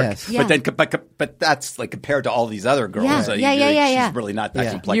and dark. Yes. Yeah. But that's like compared to all these other girls. She's really not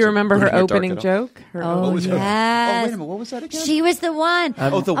that complex. You remember her opening joke? Oh, yes. Oh, wait a minute. What was that again? She was the one.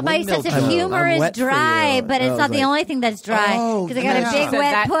 My sense of humor is dry, but it's not the only thing that's dry. Because I got a big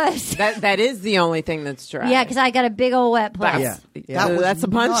wet puss. That is the only thing that's dry. Yeah, because I got a big old wet puss. That's a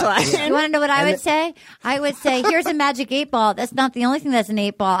punchline. You want to know what I would say? I would say, here's a magic 8-ball. That's not the only thing that's an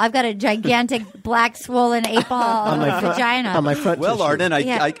 8-ball. I've got a gigantic black swollen 8-ball on my vagina. On my front. Well, Arden,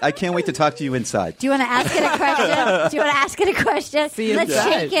 I can't wait to talk to you inside. Do you want to ask it a question? Let's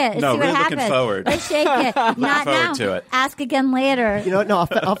shake it. No, See what really happens. looking forward. Let's shake it. Not now. To it. Ask again later. You know what? No,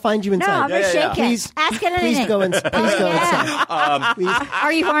 I'll find you inside. No, I'm going to shake it. Please, ask it anything. Please go inside.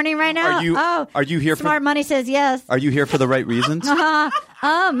 Are you horny right now? Are you here Smart Money says yes. Are you here for the right reasons?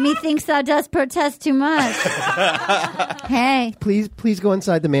 Methinks thou dost protest too much. Hey. Please go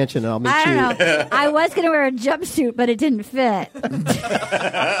inside the mansion and I'll meet you. I don't know. I was going to wear a jumpsuit, but it didn't fit.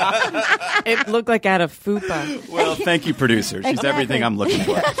 It looked like out of fupa. Well, thank you, producer. She's everything I'm looking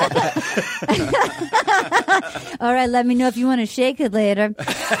for. All right, let me know if you want to shake it later.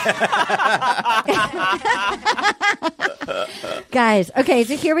 Guys, okay,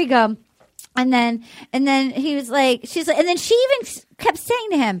 so here we go. And then he was like, she's like, and then she even kept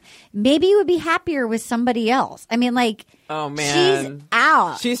saying to him, maybe you would be happier with somebody else. I mean, like, oh man, she's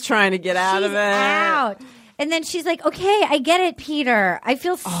out. She's trying to get out of it. Out. And then she's like, okay, I get it, Peter. I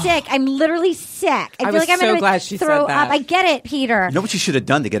feel sick. I'm literally sick. I feel like I'm going to throw up. I get it, Peter. You know what you should have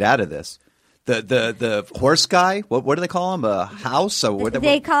done to get out of this? The horse guy, what do they call him? A house? Or whatever.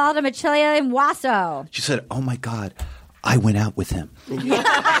 They called him a Chilean in Wasso. She said, oh my God, I went out with him.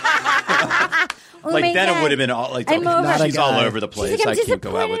 Oh like then God. It would have been all like she's all over the place. She's like, I'm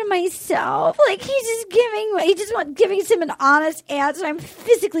disappointed in myself. Like he's just giving him an honest answer. I'm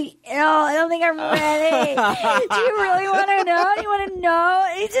physically ill. I don't think I'm ready. Do you really want to know? Do you want to know?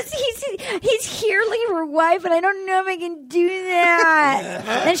 He's here like her wife, and I don't know if I can do that.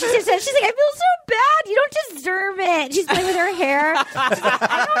 And she's like, I feel so bad. You don't deserve it. She's playing with her hair. She's like,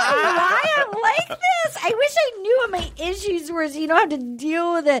 I don't know why I'm like this. I wish I knew what my issues were, so you don't have to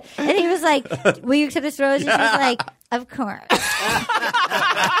deal with it. And he was like, will you accept this rose? And she was like, of course.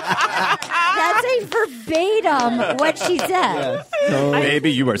 That's a verbatim what she said. Yes. So,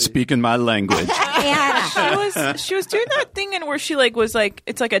 maybe you are speaking my language. She was doing that thing and where she like was like,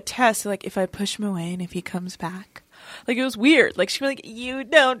 it's like a test, like if I push him away and if he comes back. Like it was weird. Like she was like, you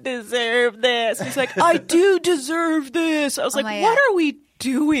don't deserve this. And he's like, I do deserve this. I was like, what are we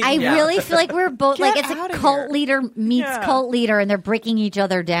doing? I really feel like we're both Get like it's out a of cult here. leader meets cult leader, and they're breaking each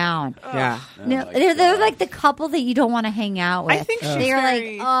other down. Yeah. No, they're like the couple that you don't want to hang out with. I think she's they're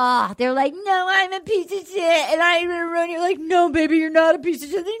very- they're like, no, I'm a piece of shit, and I'm gonna run. You're like, no, baby, you're not a piece of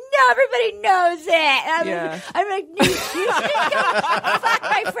shit. No, everybody knows it. I'm like, no, you should go fuck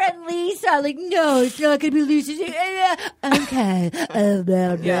my friend Lisa. Like, no, it's not gonna be Lisa. Okay.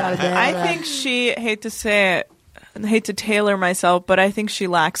 I think she, hate to say it, I hate to tailor myself, but I think she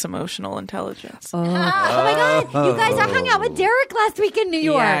lacks emotional intelligence. Oh my God. You guys, I hung out with Derek last week in New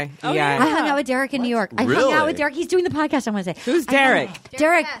York. Yeah. I hung out with Derek in New York. I hung out with Derek. He's doing the podcast on Wednesday. Who's Derek?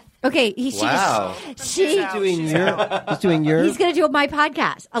 Derek. Okay. He's doing your. He's going to do my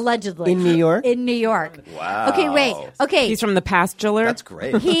podcast, allegedly. In New York? In New York. Wow. Okay, wait. Okay. He's from the Pastular. That's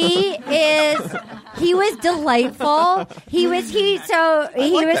great. He was delightful. He was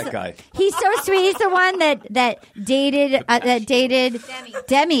that guy. He's so sweet. He's the one that dated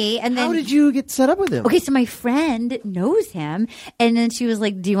Demi, and then How did you get set up with him? Okay, so my friend knows him, and then she was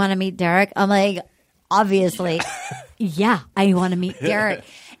like, "Do you want to meet Derek?" I'm like, "Obviously, yeah, I want to meet Derek."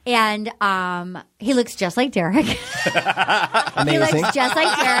 And he looks just like Derek. He looks just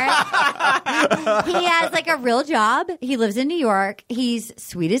like Derek. He has like a real job. He lives in New York. He's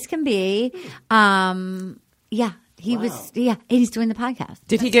sweet as can be. Yeah, he was. Yeah, and he's doing the podcast.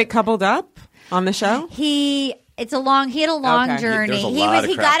 Did he get coupled up on the show? He had a long journey. There's a lot of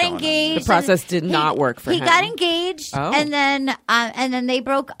He crap got going on. engaged. The process did not work for him. He got engaged, and then they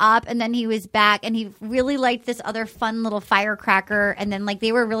broke up, and then he was back, and he really liked this other fun little firecracker, and then like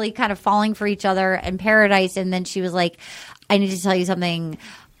they were really kind of falling for each other in paradise, and then she was like, "I need to tell you something.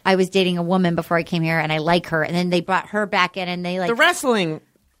 I was dating a woman before I came here, and I like her," and then they brought her back in, and they like the wrestling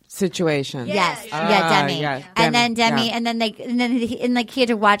situation. Yes. Demi. And then Demi, yeah. and then he had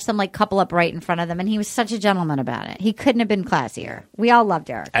to watch them like couple up right in front of them, and he was such a gentleman about it. He couldn't have been classier. We all loved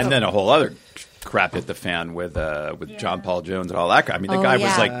Derek. And then a whole other crap hit the fan with John Paul Jones and all that. I mean, the guy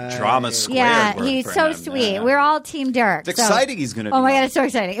was like drama squared. Yeah, he's so sweet. We're all Team Derek. It's exciting. He's going to. Oh my God, it's so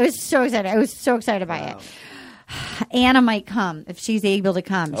exciting! It was so exciting. I was so excited by it. Anna might come if she's able to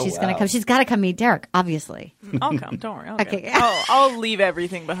come. She's going to come. She's got to come meet Derek, obviously. I'll come. Don't worry. Okay. I'll leave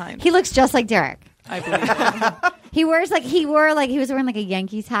everything behind. He looks just like Derek. I believe it. He was wearing like a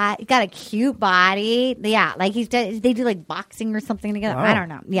Yankees hat. He got a cute body. Yeah, like they do like boxing or something together. Wow. I don't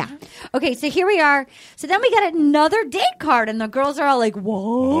know. Yeah. Okay, so here we are. So then we got another date card, and the girls are all like,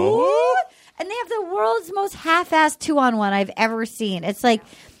 "Whoa!" And they have the world's most half-assed 2-on-1 I've ever seen. It's like,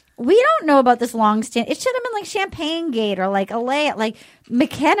 we don't know about this long stand. It should have been like Champagne Gate or like like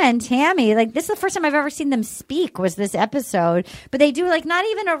McKenna and Tammy. Like, this is the first time I've ever seen them speak, was this episode. But they do like not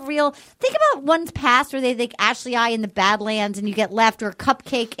even a real. Think about one's past where they think Ashley I in the Badlands and you get left, or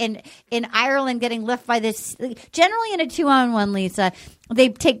Cupcake in Ireland getting left by this. Generally in a 2-on-1, Lisa, they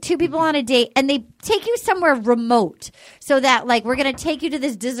take two people on a date and they take you somewhere remote, so that like, we're going to take you to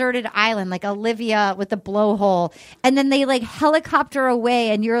this deserted island, like Olivia with the blowhole, and then they like helicopter away,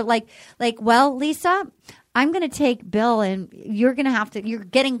 and you're like, well, Lisa, I'm going to take Bill, and you're going to have to. You're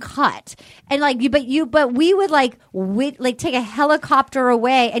getting cut, and like but we would like take a helicopter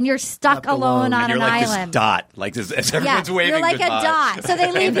away, and you're stuck alone on and you're an like island. This dot, like this, as everyone's waving you're like goodbye. a dot. So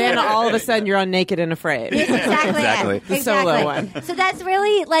they leave And then you. all of a sudden you're on Naked and Afraid. Exactly. The solo one. So that's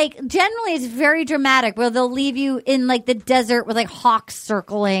really like, generally it's very dramatic, where they'll leave you in like the desert with like hawks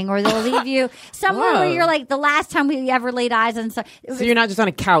circling, or they'll leave you somewhere where you're like, the last time we ever laid eyes on. So you're not just on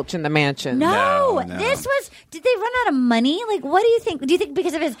a couch in the mansion. No. This was. Did they run out of money? Like, what do you think? Do you think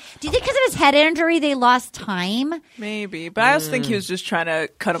because of his head injury they lost time? Maybe, but I also think he was just trying to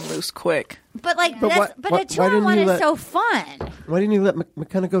cut him loose quick. But like, But that's, why- but a why didn't 2-on-1 you is let- so fun. Why didn't you let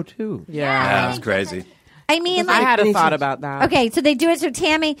McKenna go too? Yeah, it's crazy. I mean, I like, had a thought about that. okay, so they do it. So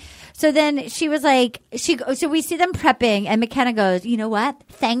Tammy, so then she was like, so we see them prepping, and McKenna goes, "You know what?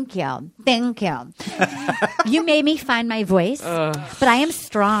 Thank you. You made me find my voice, but I am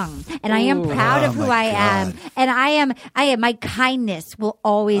strong, and I am proud of who I am, and I am. My kindness will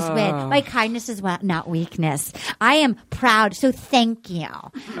always win. My kindness is not weakness. I am proud, so thank you."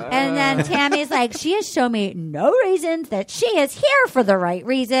 And then Tammy's like, "She has shown me no reasons that she is here for the right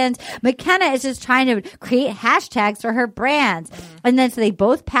reasons." McKenna is just trying to create hashtags for her brands. And then so they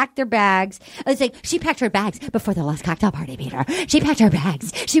both packed their bags. It's like, she packed her bags before the last cocktail party, Peter. She packed her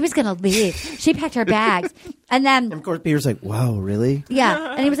bags. She was going to leave. She packed her bags. And then, Of course, Peter's like, "Wow, really?"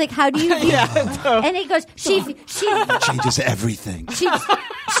 yeah. And he was like, "How do you?" And he goes, she Changes everything.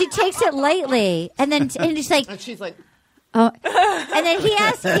 she takes it lightly. And then, and she's like, And she's like, Oh, and then he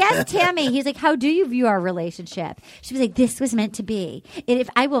asked Tammy, he's like, how do you view our relationship? She was like, this was meant to be. And if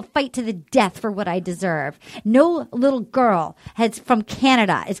I will fight to the death for what I deserve. No little girl from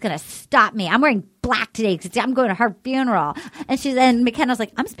Canada is going to stop me. I'm wearing black today because I'm going to her funeral. And McKenna's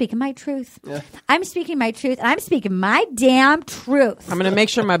like, I'm speaking my truth. Yeah. I'm speaking my truth. And I'm speaking my damn truth. I'm going to make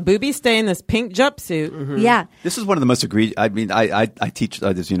sure my boobies stay in this pink jumpsuit. Mm-hmm. Yeah. This is one of the most egregious. I mean, I teach,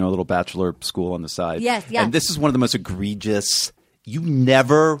 there's, a little bachelor school on the side. Yes, yeah. And this is one of the most egregious. You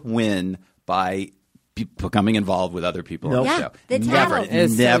never win by becoming involved with other people on the show.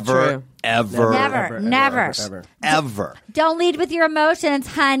 Never. Don't lead with your emotions,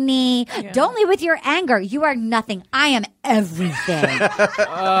 honey. Yeah. Don't lead with your anger. You are nothing. I am everything.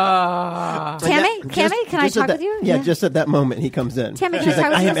 Tammy, can I talk with you? Yeah, just at that moment he comes in. Tammy, can I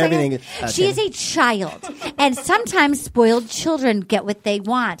talk with you? I am everything. She is a child, and sometimes spoiled children get what they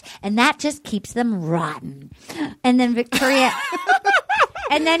want, and that just keeps them rotten. And then Victoria.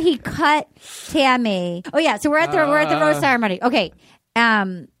 And then he cut Tammy. Oh yeah, so we're at the rose ceremony. Okay,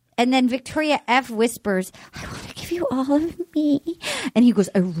 and then Victoria F whispers, "I want to give you all of me," and he goes,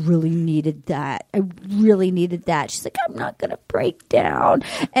 "I really needed that. I really needed that." She's like, "I'm not gonna break down."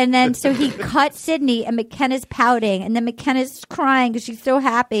 And then so he cut Sydney, and McKenna's pouting, and then McKenna's crying because she's so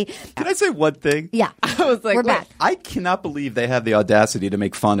happy. Can I say one thing? Yeah, I was like, we're back. I cannot believe they have the audacity to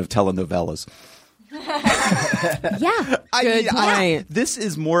make fun of telenovelas. Yeah, good point. This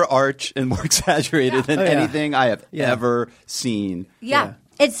is more arch and more exaggerated than anything I have ever seen. Yeah.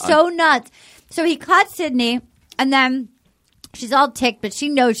 It's so nuts. So he caught Sydney, and then she's all ticked, but she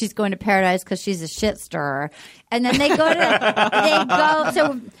knows she's going to paradise because she's a shit stirrer. And then they go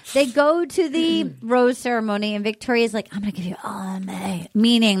to the rose ceremony, and Victoria's like, "I'm going to give you all of me,"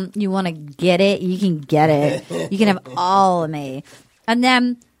 meaning you want to get it, you can get it, you can have all of me. And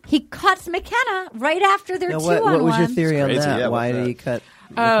then he cuts McKenna right after their 2-on-1. What was your theory on that? Yeah, why did he cut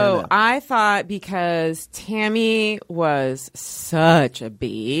McKenna? I thought because Tammy was such a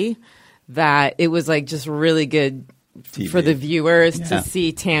bee that it was like just really good TV for the viewers to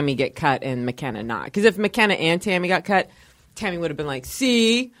see Tammy get cut and McKenna not. Because if McKenna and Tammy got cut, Tammy would have been like,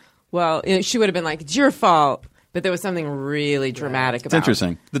 see? Well, she would have been like, it's your fault. But there was something really dramatic about it. It's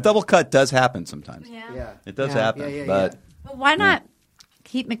interesting. The double cut does happen sometimes. Yeah. It does happen. But why not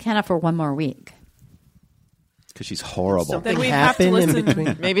keep McKenna for one more week? Because she's horrible. Then we have to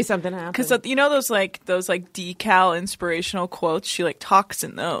listen. Maybe something happened. Because those decal inspirational quotes, she talks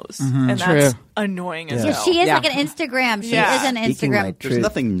in those, and that's annoying as hell. She is like an Instagram. She is an Instagram. There's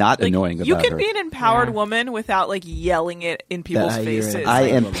nothing not annoying about her. You can be an empowered woman without yelling it in people's faces. I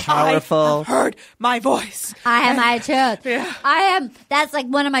am powerful. I've heard my voice. I am my truth. Yeah. I am. That's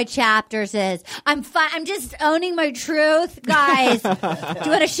one of my chapters is I'm just owning my truth, guys. Do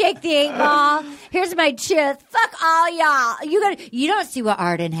you want to shake the 8 ball? Here's my truth. Fuck all y'all. You don't see what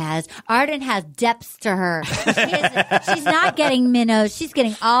Arden has. Arden has depths to her. She's not getting minnows. She's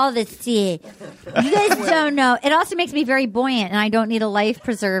getting all the sea. You guys don't know. It also makes me very buoyant, and I don't need a life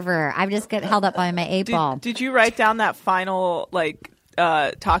preserver. I just get held up by my 8 ball. Did you write down that final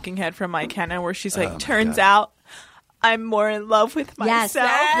talking head from McKenna where she's turns out I'm more in love with myself?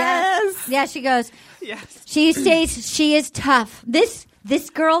 Yes. Yeah, she goes. Yes. She states she is tough. This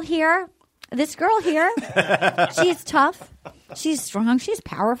girl here, she's tough. She's strong. She's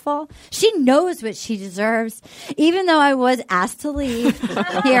powerful. She knows what she deserves. Even though I was asked to leave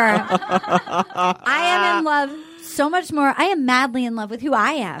here, I am in love so much more. I am madly in love with who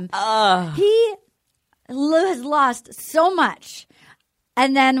I am. He has lost so much.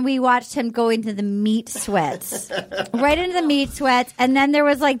 And then we watched him go into the meat sweats, right into the meat sweats. And then there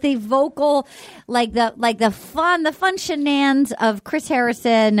was the vocal, the fun shenanigans of Chris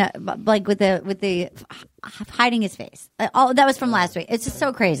Harrison, with the hiding his face. All that was from last week. It's just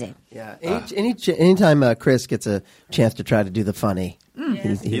so crazy. Yeah. Anytime Chris gets a chance to try to do the funny,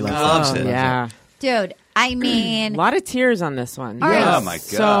 he loves it. Yeah. Dude, I mean, a lot of tears on this one. Yeah, my God.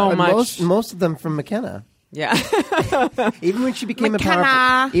 So much. Most of them from McKenna. Yeah. Even when she became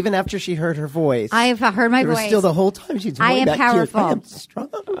powerful, even after she heard her voice. I have heard my voice. Still the whole time she's I am powerful. I am strong.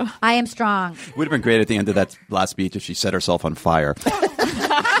 I am strong. It would have been great at the end of that last speech if she set herself on fire.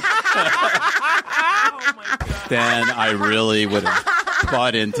 Then I really would have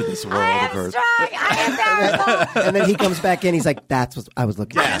bought into this world of hers. I am powerful. And then he comes back in. He's like, "That's what I was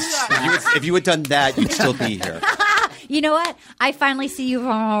looking for." Yes. If you had done that, you'd still be here. You know what? I finally see you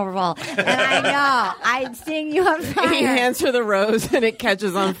vulnerable. And I know. I'm seeing you on fire. He hands her the rose and it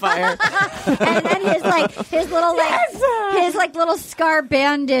catches on fire. And then his little scar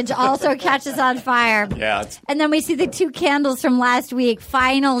bandage also catches on fire. Yeah. And then we see the 2 candles from last week.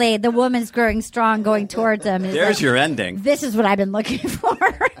 Finally, the woman's growing strong going towards him. There's your ending. This is what I've been looking for.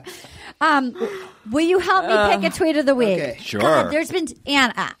 Will you help me pick a tweet of the week? Okay. Sure. God, there have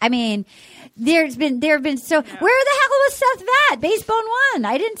been so. Where the hell was Seth Vatt? Basebone One.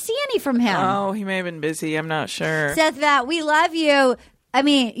 I didn't see any from him. Oh, he may have been busy. I'm not sure. Seth Vatt, we love you. I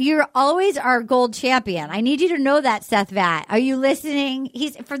mean, you're always our gold champion. I need you to know that, Seth Vatt. Are you listening?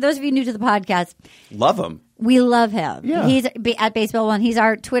 He's, for those of you new to the podcast, love him. We love him. Yeah. He's at Baseball One. He's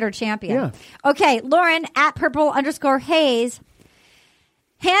our Twitter champion. Yeah. Okay, Lauren at @purple_Hayes.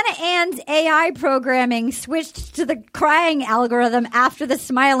 Hannah Ann's AI programming switched to the crying algorithm after the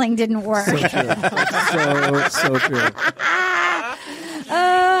smiling didn't work. So true. so true.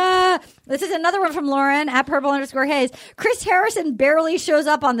 This is another one from Lauren at @purple_Hayes. Chris Harrison barely shows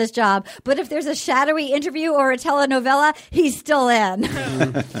up on this job, but if there's a shadowy interview or a telenovela, he's still in.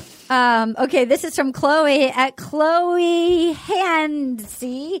 Okay, this is from Chloe at Chloe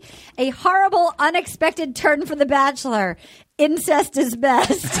Handsey. A horrible, unexpected turn for The Bachelor. Incest is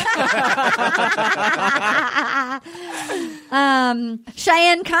best.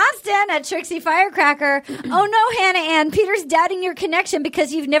 Cheyenne Constant at Trixie Firecracker. Oh no, Hannah Ann. Peter's doubting your connection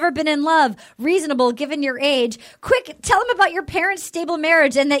because you've never been in love. Reasonable given your age. Quick, tell him about your parents' stable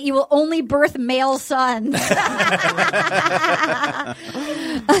marriage and that you will only birth male sons.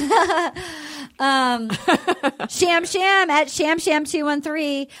 Sham at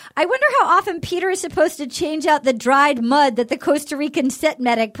Sham213. I wonder how often Peter is supposed to change out the dried mud that the Costa Rican set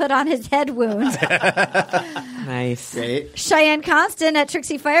medic put on his head wound. Nice. Great. Cheyenne Constant at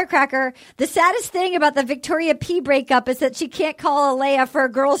Trixie Firecracker. The saddest thing about the Victoria P breakup is that she can't call Alea for a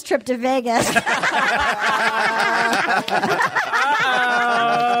girls' trip to Vegas. All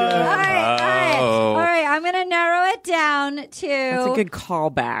right. I'm going to narrow it down to... That's a good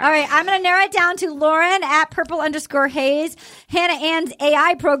callback. All right. I'm going to narrow it down to Lauren at @purple_Hayes. Hannah Ann's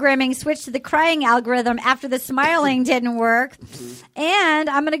AI programming switched to the crying algorithm after the smiling didn't work. And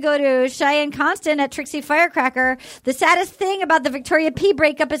I'm going to go to Cheyenne Constant at Trixie Firecracker. The saddest thing about the Victoria P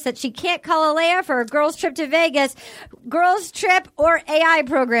breakup is that she can't call Alea for a girls' trip to Vegas. Girls' trip or AI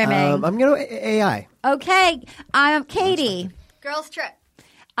programming? I'm going to AI. Okay. Katie. Girls' trip.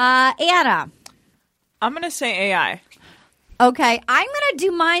 Anna. I'm going to say AI. Okay. I'm going to do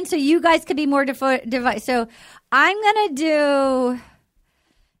mine so you guys could be more device. So I'm going to do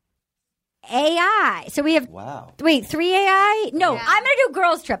AI. So we have 3 AI? No, yeah. I'm going to do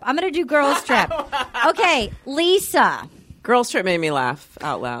girls' trip. Okay. Lisa. Girls' trip made me laugh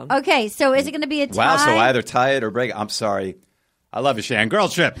out loud. Okay. So is it going to be a tie? Wow. So either tie it or break it. I'm sorry. I love you, Shan.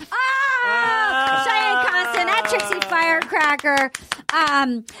 Girls' trip. Cheyenne Constant at Trixie Firecracker.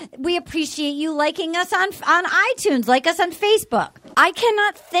 We appreciate you liking us on iTunes, like us on Facebook. I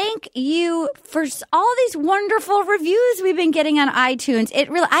cannot thank you for all these wonderful reviews we've been getting on iTunes.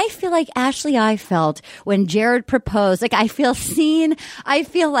 I feel like Ashley I felt when Jared proposed. Like I feel seen. I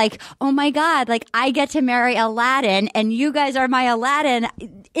feel like, oh my God, like I get to marry Aladdin and you guys are my Aladdin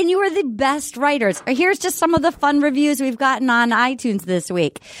and you are the best writers. Here's just some of the fun reviews we've gotten on iTunes this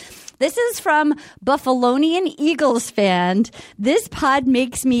week. This is from Buffalonian Eagles fan. This pod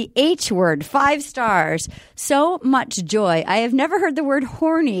makes me H-word, 5 stars. So much joy. I have never heard the word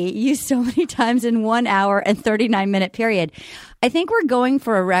horny used so many times in 1 hour and 39-minute period. I think we're going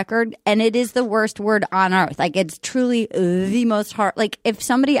for a record, and it is the worst word on earth. Like, it's truly the most hard. Like, if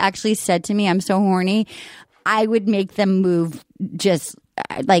somebody actually said to me, I'm so horny, I would make them move just,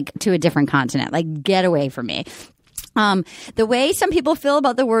 like, to a different continent. Like, get away from me. The way some people feel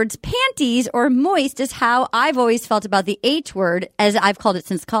about the words panties or moist is how I've always felt about the H word, as I've called it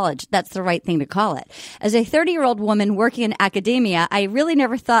since college. That's the right thing to call it. As a 30-year-old woman working in academia, I really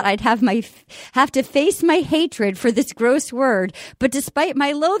never thought I'd have to face my hatred for this gross word. But despite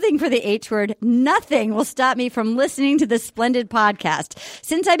my loathing for the H word, nothing will stop me from listening to this splendid podcast.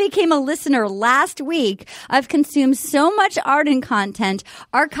 Since I became a listener last week, I've consumed so much art and content,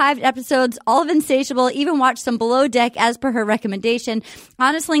 archived episodes, all of Insatiable, even watched some Below Deck as per her recommendation.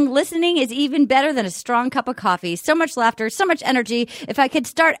 Honestly, listening is even better than a strong cup of coffee. So much laughter, so much energy. If I could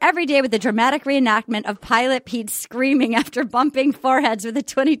start every day with a dramatic reenactment of Pilot Pete screaming after bumping foreheads with a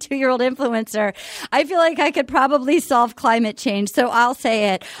 22-year-old influencer, I feel like I could probably solve climate change. So I'll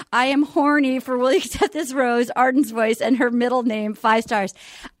say it. I am horny for Will You Accept This Rose, Arden's voice, and her middle name, 5 stars.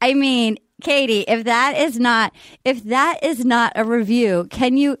 I mean, Katie, if that is not a review,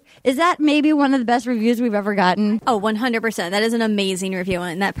 is that maybe one of the best reviews we've ever gotten? Oh, 100%. That is an amazing review.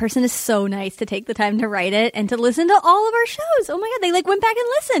 And that person is so nice to take the time to write it and to listen to all of our shows. Oh my God. They went back and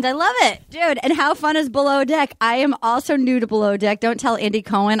listened. I love it. Dude, and how fun is Below Deck? I am also new to Below Deck. Don't tell Andy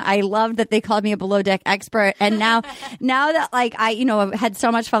Cohen. I love that they called me a Below Deck expert. And now that I had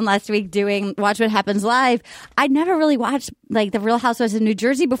so much fun last week doing Watch What Happens Live, I'd never really watched The Real Housewives of New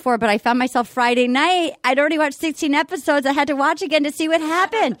Jersey before, but I found myself Friday night. I'd already watched 16 episodes. I had to watch again to see what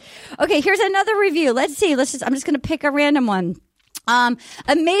happened. Okay, here's another review. Let's see. I'm just going to pick a random one.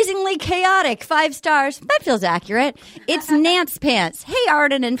 Amazingly chaotic, 5 stars. That feels accurate. It's Nance Pants. Hey,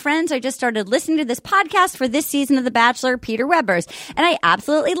 Arden and friends. I just started listening to this podcast for this season of The Bachelor, Peter Weber's, and I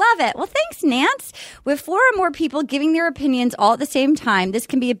absolutely love it. Well, thanks, Nance. With 4 or more people giving their opinions all at the same time, this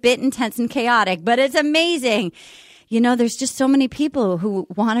can be a bit intense and chaotic, but it's amazing. There's just so many people who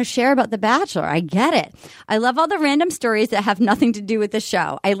want to share about The Bachelor. I get it. I love all the random stories that have nothing to do with the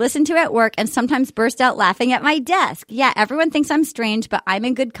show. I listen to at work and sometimes burst out laughing at my desk. Yeah, everyone thinks I'm strange, but I'm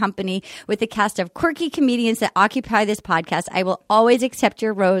in good company with the cast of quirky comedians that occupy this podcast. I will always accept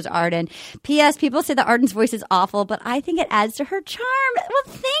your rose, Arden. P.S. People say that Arden's voice is awful, but I think it adds to her charm. Well,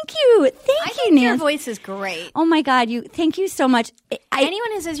 thank you. Thank you, Nancy. Your voice is great. Oh, my God. Thank you so much.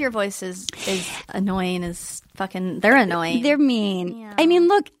 Anyone who says your voice is annoying is fucking... They're annoying. They're mean. Yeah. I mean,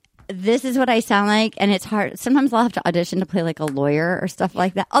 look, this is what I sound like, and it's hard. Sometimes I'll have to audition to play like a lawyer or stuff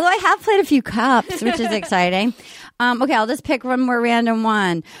like that. Although I have played a few cops, which is exciting. Okay, I'll just pick one more random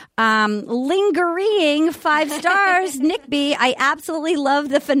one. Lingering 5 stars. Nick B, I absolutely love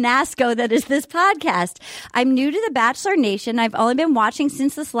the finasco that is this podcast. I'm new to the Bachelor Nation. I've only been watching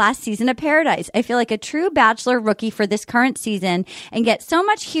since this last season of Paradise. I feel like a true Bachelor rookie for this current season and get so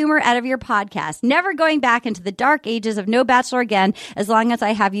much humor out of your podcast. Never going back into the dark ages of no Bachelor again as long as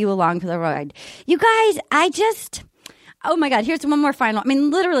I have you along for the ride. You guys, oh my God, here's one more final. I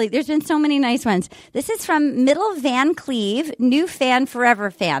mean, literally, there's been so many nice ones. This is from Middle Van Cleve, new fan, forever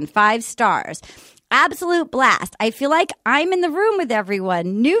fan, 5 stars. Absolute blast. I feel like I'm in the room with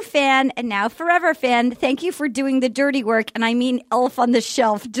everyone. New fan and now forever fan. Thank you for doing the dirty work. And I mean Elf on the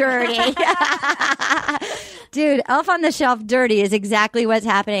Shelf dirty. Dude, Elf on the Shelf dirty is exactly what's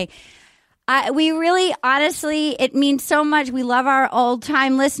happening. We really, honestly, it means so much. We love our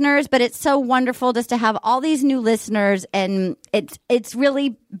old-time listeners, but it's so wonderful just to have all these new listeners, and it's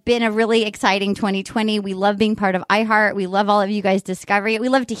really been a really exciting 2020. We love being part of iHeart. We love all of you guys discovering it. We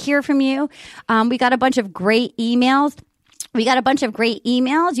love to hear from you. We got a bunch of great emails. You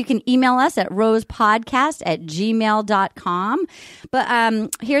can email us at rosepodcast@gmail.com. But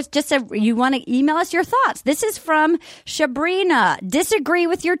here's just you want to email us your thoughts. This is from Shabrina. Disagree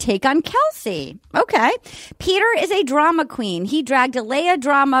with your take on Kelsey. Okay. Peter is a drama queen. He dragged Alea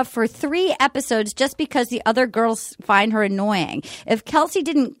drama for 3 episodes just because the other girls find her annoying. If Kelsey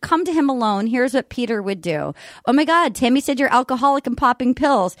didn't come to him alone, here's what Peter would do. Oh my God, Tammy said you're alcoholic and popping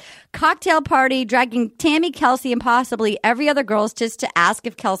pills. Cocktail party, dragging Tammy, Kelsey, and possibly every other girls just to ask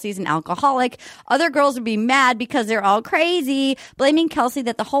if Kelsey's an alcoholic. Other girls would be mad because they're all crazy, blaming Kelsey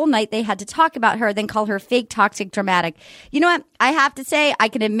that the whole night they had to talk about her, then call her fake, toxic, dramatic. You know what? I have to say, I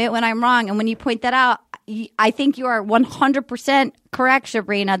can admit when I'm wrong. And when you point that out, I think you are 100% correct,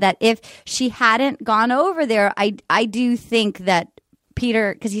 Sabrina, that if she hadn't gone over there, I do think that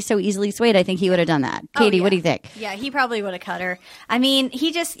Peter, because he's so easily swayed, I think he would have done that. Katie, what do you think? Yeah, he probably would have cut her. I mean,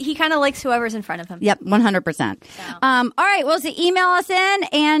 he kind of likes whoever's in front of him. Yep, 100%. So. All right, well, so email us in,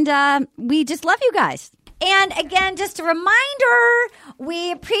 and we just love you guys. And again, just a reminder,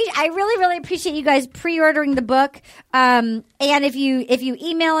 I really, really appreciate you guys pre-ordering the book. And if you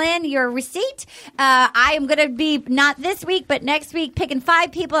email in your receipt, I am going to be not this week, but next week picking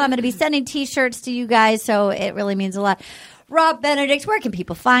 5 people. I'm going to be sending T-shirts to you guys, so it really means a lot. Rob Benedict, where can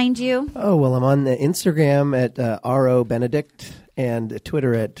people find you? Oh, well, I'm on Instagram at R.O. Benedict and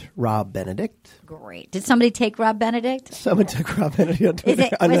Twitter at Rob Benedict. Great. Did somebody take Rob Benedict? Someone took Rob Benedict on Twitter.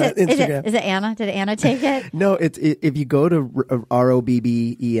 Instagram. Is it Anna? Did Anna take it? No, if you go to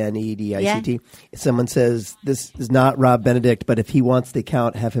ROBBENEDICT, someone says, this is not Rob Benedict, but if he wants the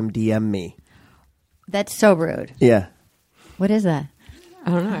account, have him DM me. That's so rude. Yeah. What is that? I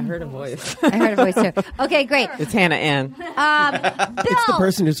don't know. I heard a voice. I heard a voice too. Okay, great. It's Hannah Ann. Bill. It's the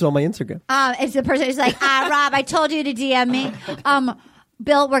person who stole my Instagram. It's the person who's like, Rob, I told you to DM me.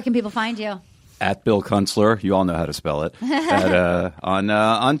 Bill, where can people find you? At Bill Kunstler. You all know how to spell it.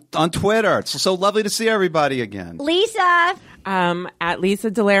 On Twitter. It's so lovely to see everybody again. Lisa. At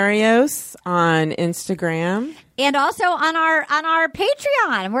Lisa Delarios on Instagram. And also on our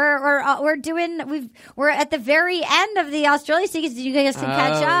Patreon, we're at the very end of the Australia season. You guys can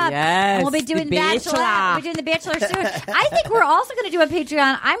catch up. Yes, and we'll be doing Bachelor. We'll be doing the Bachelor soon. I think we're also going to do a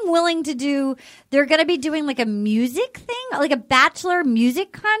Patreon. I'm willing to do. They're going to be doing like a music thing, like a Bachelor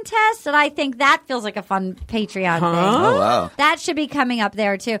music contest, and I think that feels like a fun Patreon thing. Oh wow, that should be coming up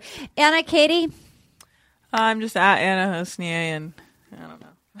there too. Anna, Katie, I'm just at Anna Hosnier, and I don't know.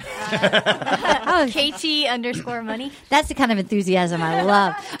 KT_money. That's the kind of enthusiasm I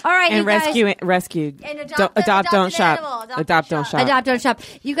love. All right, and rescue. And adopt, don't shop. Adopt, don't shop. Adopt, don't shop.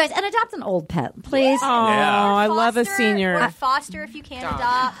 You guys, and adopt an old pet, please. Oh, I love a senior. Or foster if you can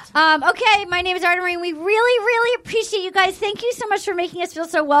adopt. Okay, my name is Arden Marine. We really, really appreciate you guys. Thank you so much for making us feel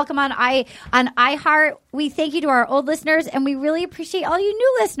so welcome on iHeart. We thank you to our old listeners, and we really appreciate all you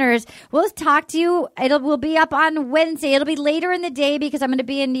new listeners. We'll talk to you. We'll be up on Wednesday. It'll be later in the day because I'm going to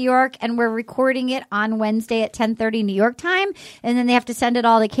be in New York, and we're recording it on Wednesday at 10:30 New York time, and then they have to send it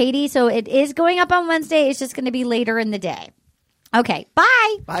all to Katie. So it is going up on Wednesday. It's just going to be later in the day. Okay,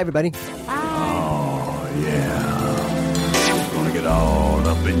 bye. Bye, everybody. Bye. Oh, yeah. We're going to get all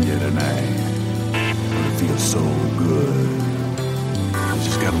up in you tonight. It feels so good. I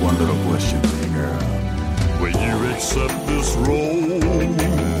just got one little question for you, girl. Will you accept this rose?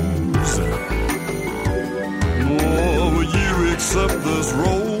 Oh, will you accept this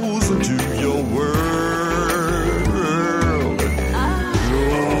rose into your world?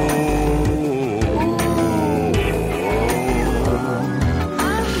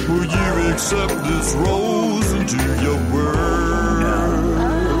 Will you accept this rose into your world?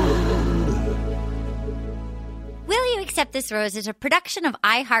 Will You Accept This Rose is a production of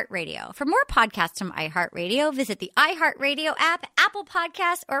iHeartRadio. For more podcasts from iHeartRadio, visit the iHeartRadio app, Apple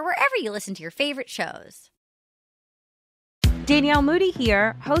Podcasts, or wherever you listen to your favorite shows. Danielle Moody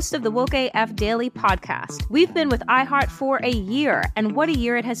here, host of the Woke AF Daily podcast. We've been with iHeart for a year, and what a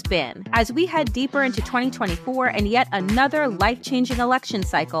year it has been. As we head deeper into 2024 and yet another life-changing election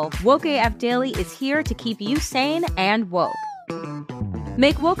cycle, Woke AF Daily is here to keep you sane and woke.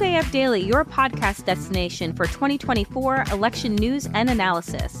 Make Woke AF Daily your podcast destination for 2024 election news and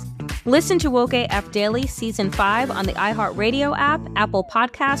analysis. Listen to Woke AF Daily Season 5 on the iHeartRadio app, Apple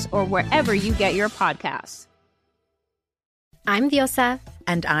Podcasts, or wherever you get your podcasts. I'm Diosa.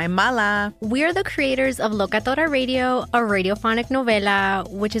 And I'm Mala. We're the creators of Locatora Radio, a radiophonic novela,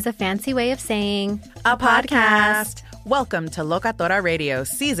 which is a fancy way of saying a podcast. Welcome to Locatora Radio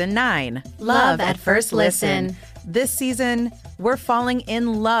Season 9. Love at First Listen. This season, we're falling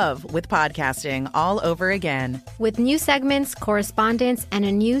in love with podcasting all over again. With new segments, correspondence, and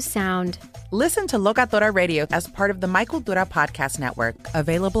a new sound. Listen to Locatora Radio as part of the My Cultura Podcast Network.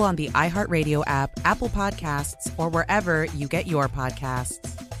 Available on the iHeartRadio app, Apple Podcasts, or wherever you get your podcasts.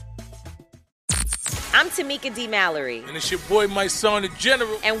 I'm Tamika D. Mallory. And it's your boy, my son, the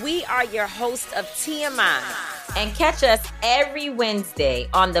General. And we are your hosts of TMI. And catch us every Wednesday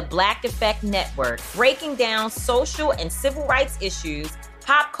on the Black Effect Network, breaking down social and civil rights issues,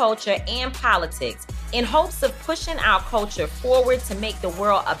 pop culture, and politics in hopes of pushing our culture forward to make the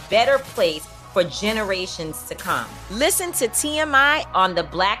world a better place for generations to come. Listen to TMI on the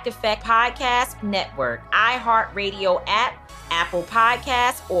Black Effect Podcast Network, iHeartRadio app, Apple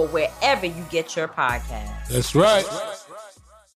Podcasts, or wherever you get your podcasts. That's right.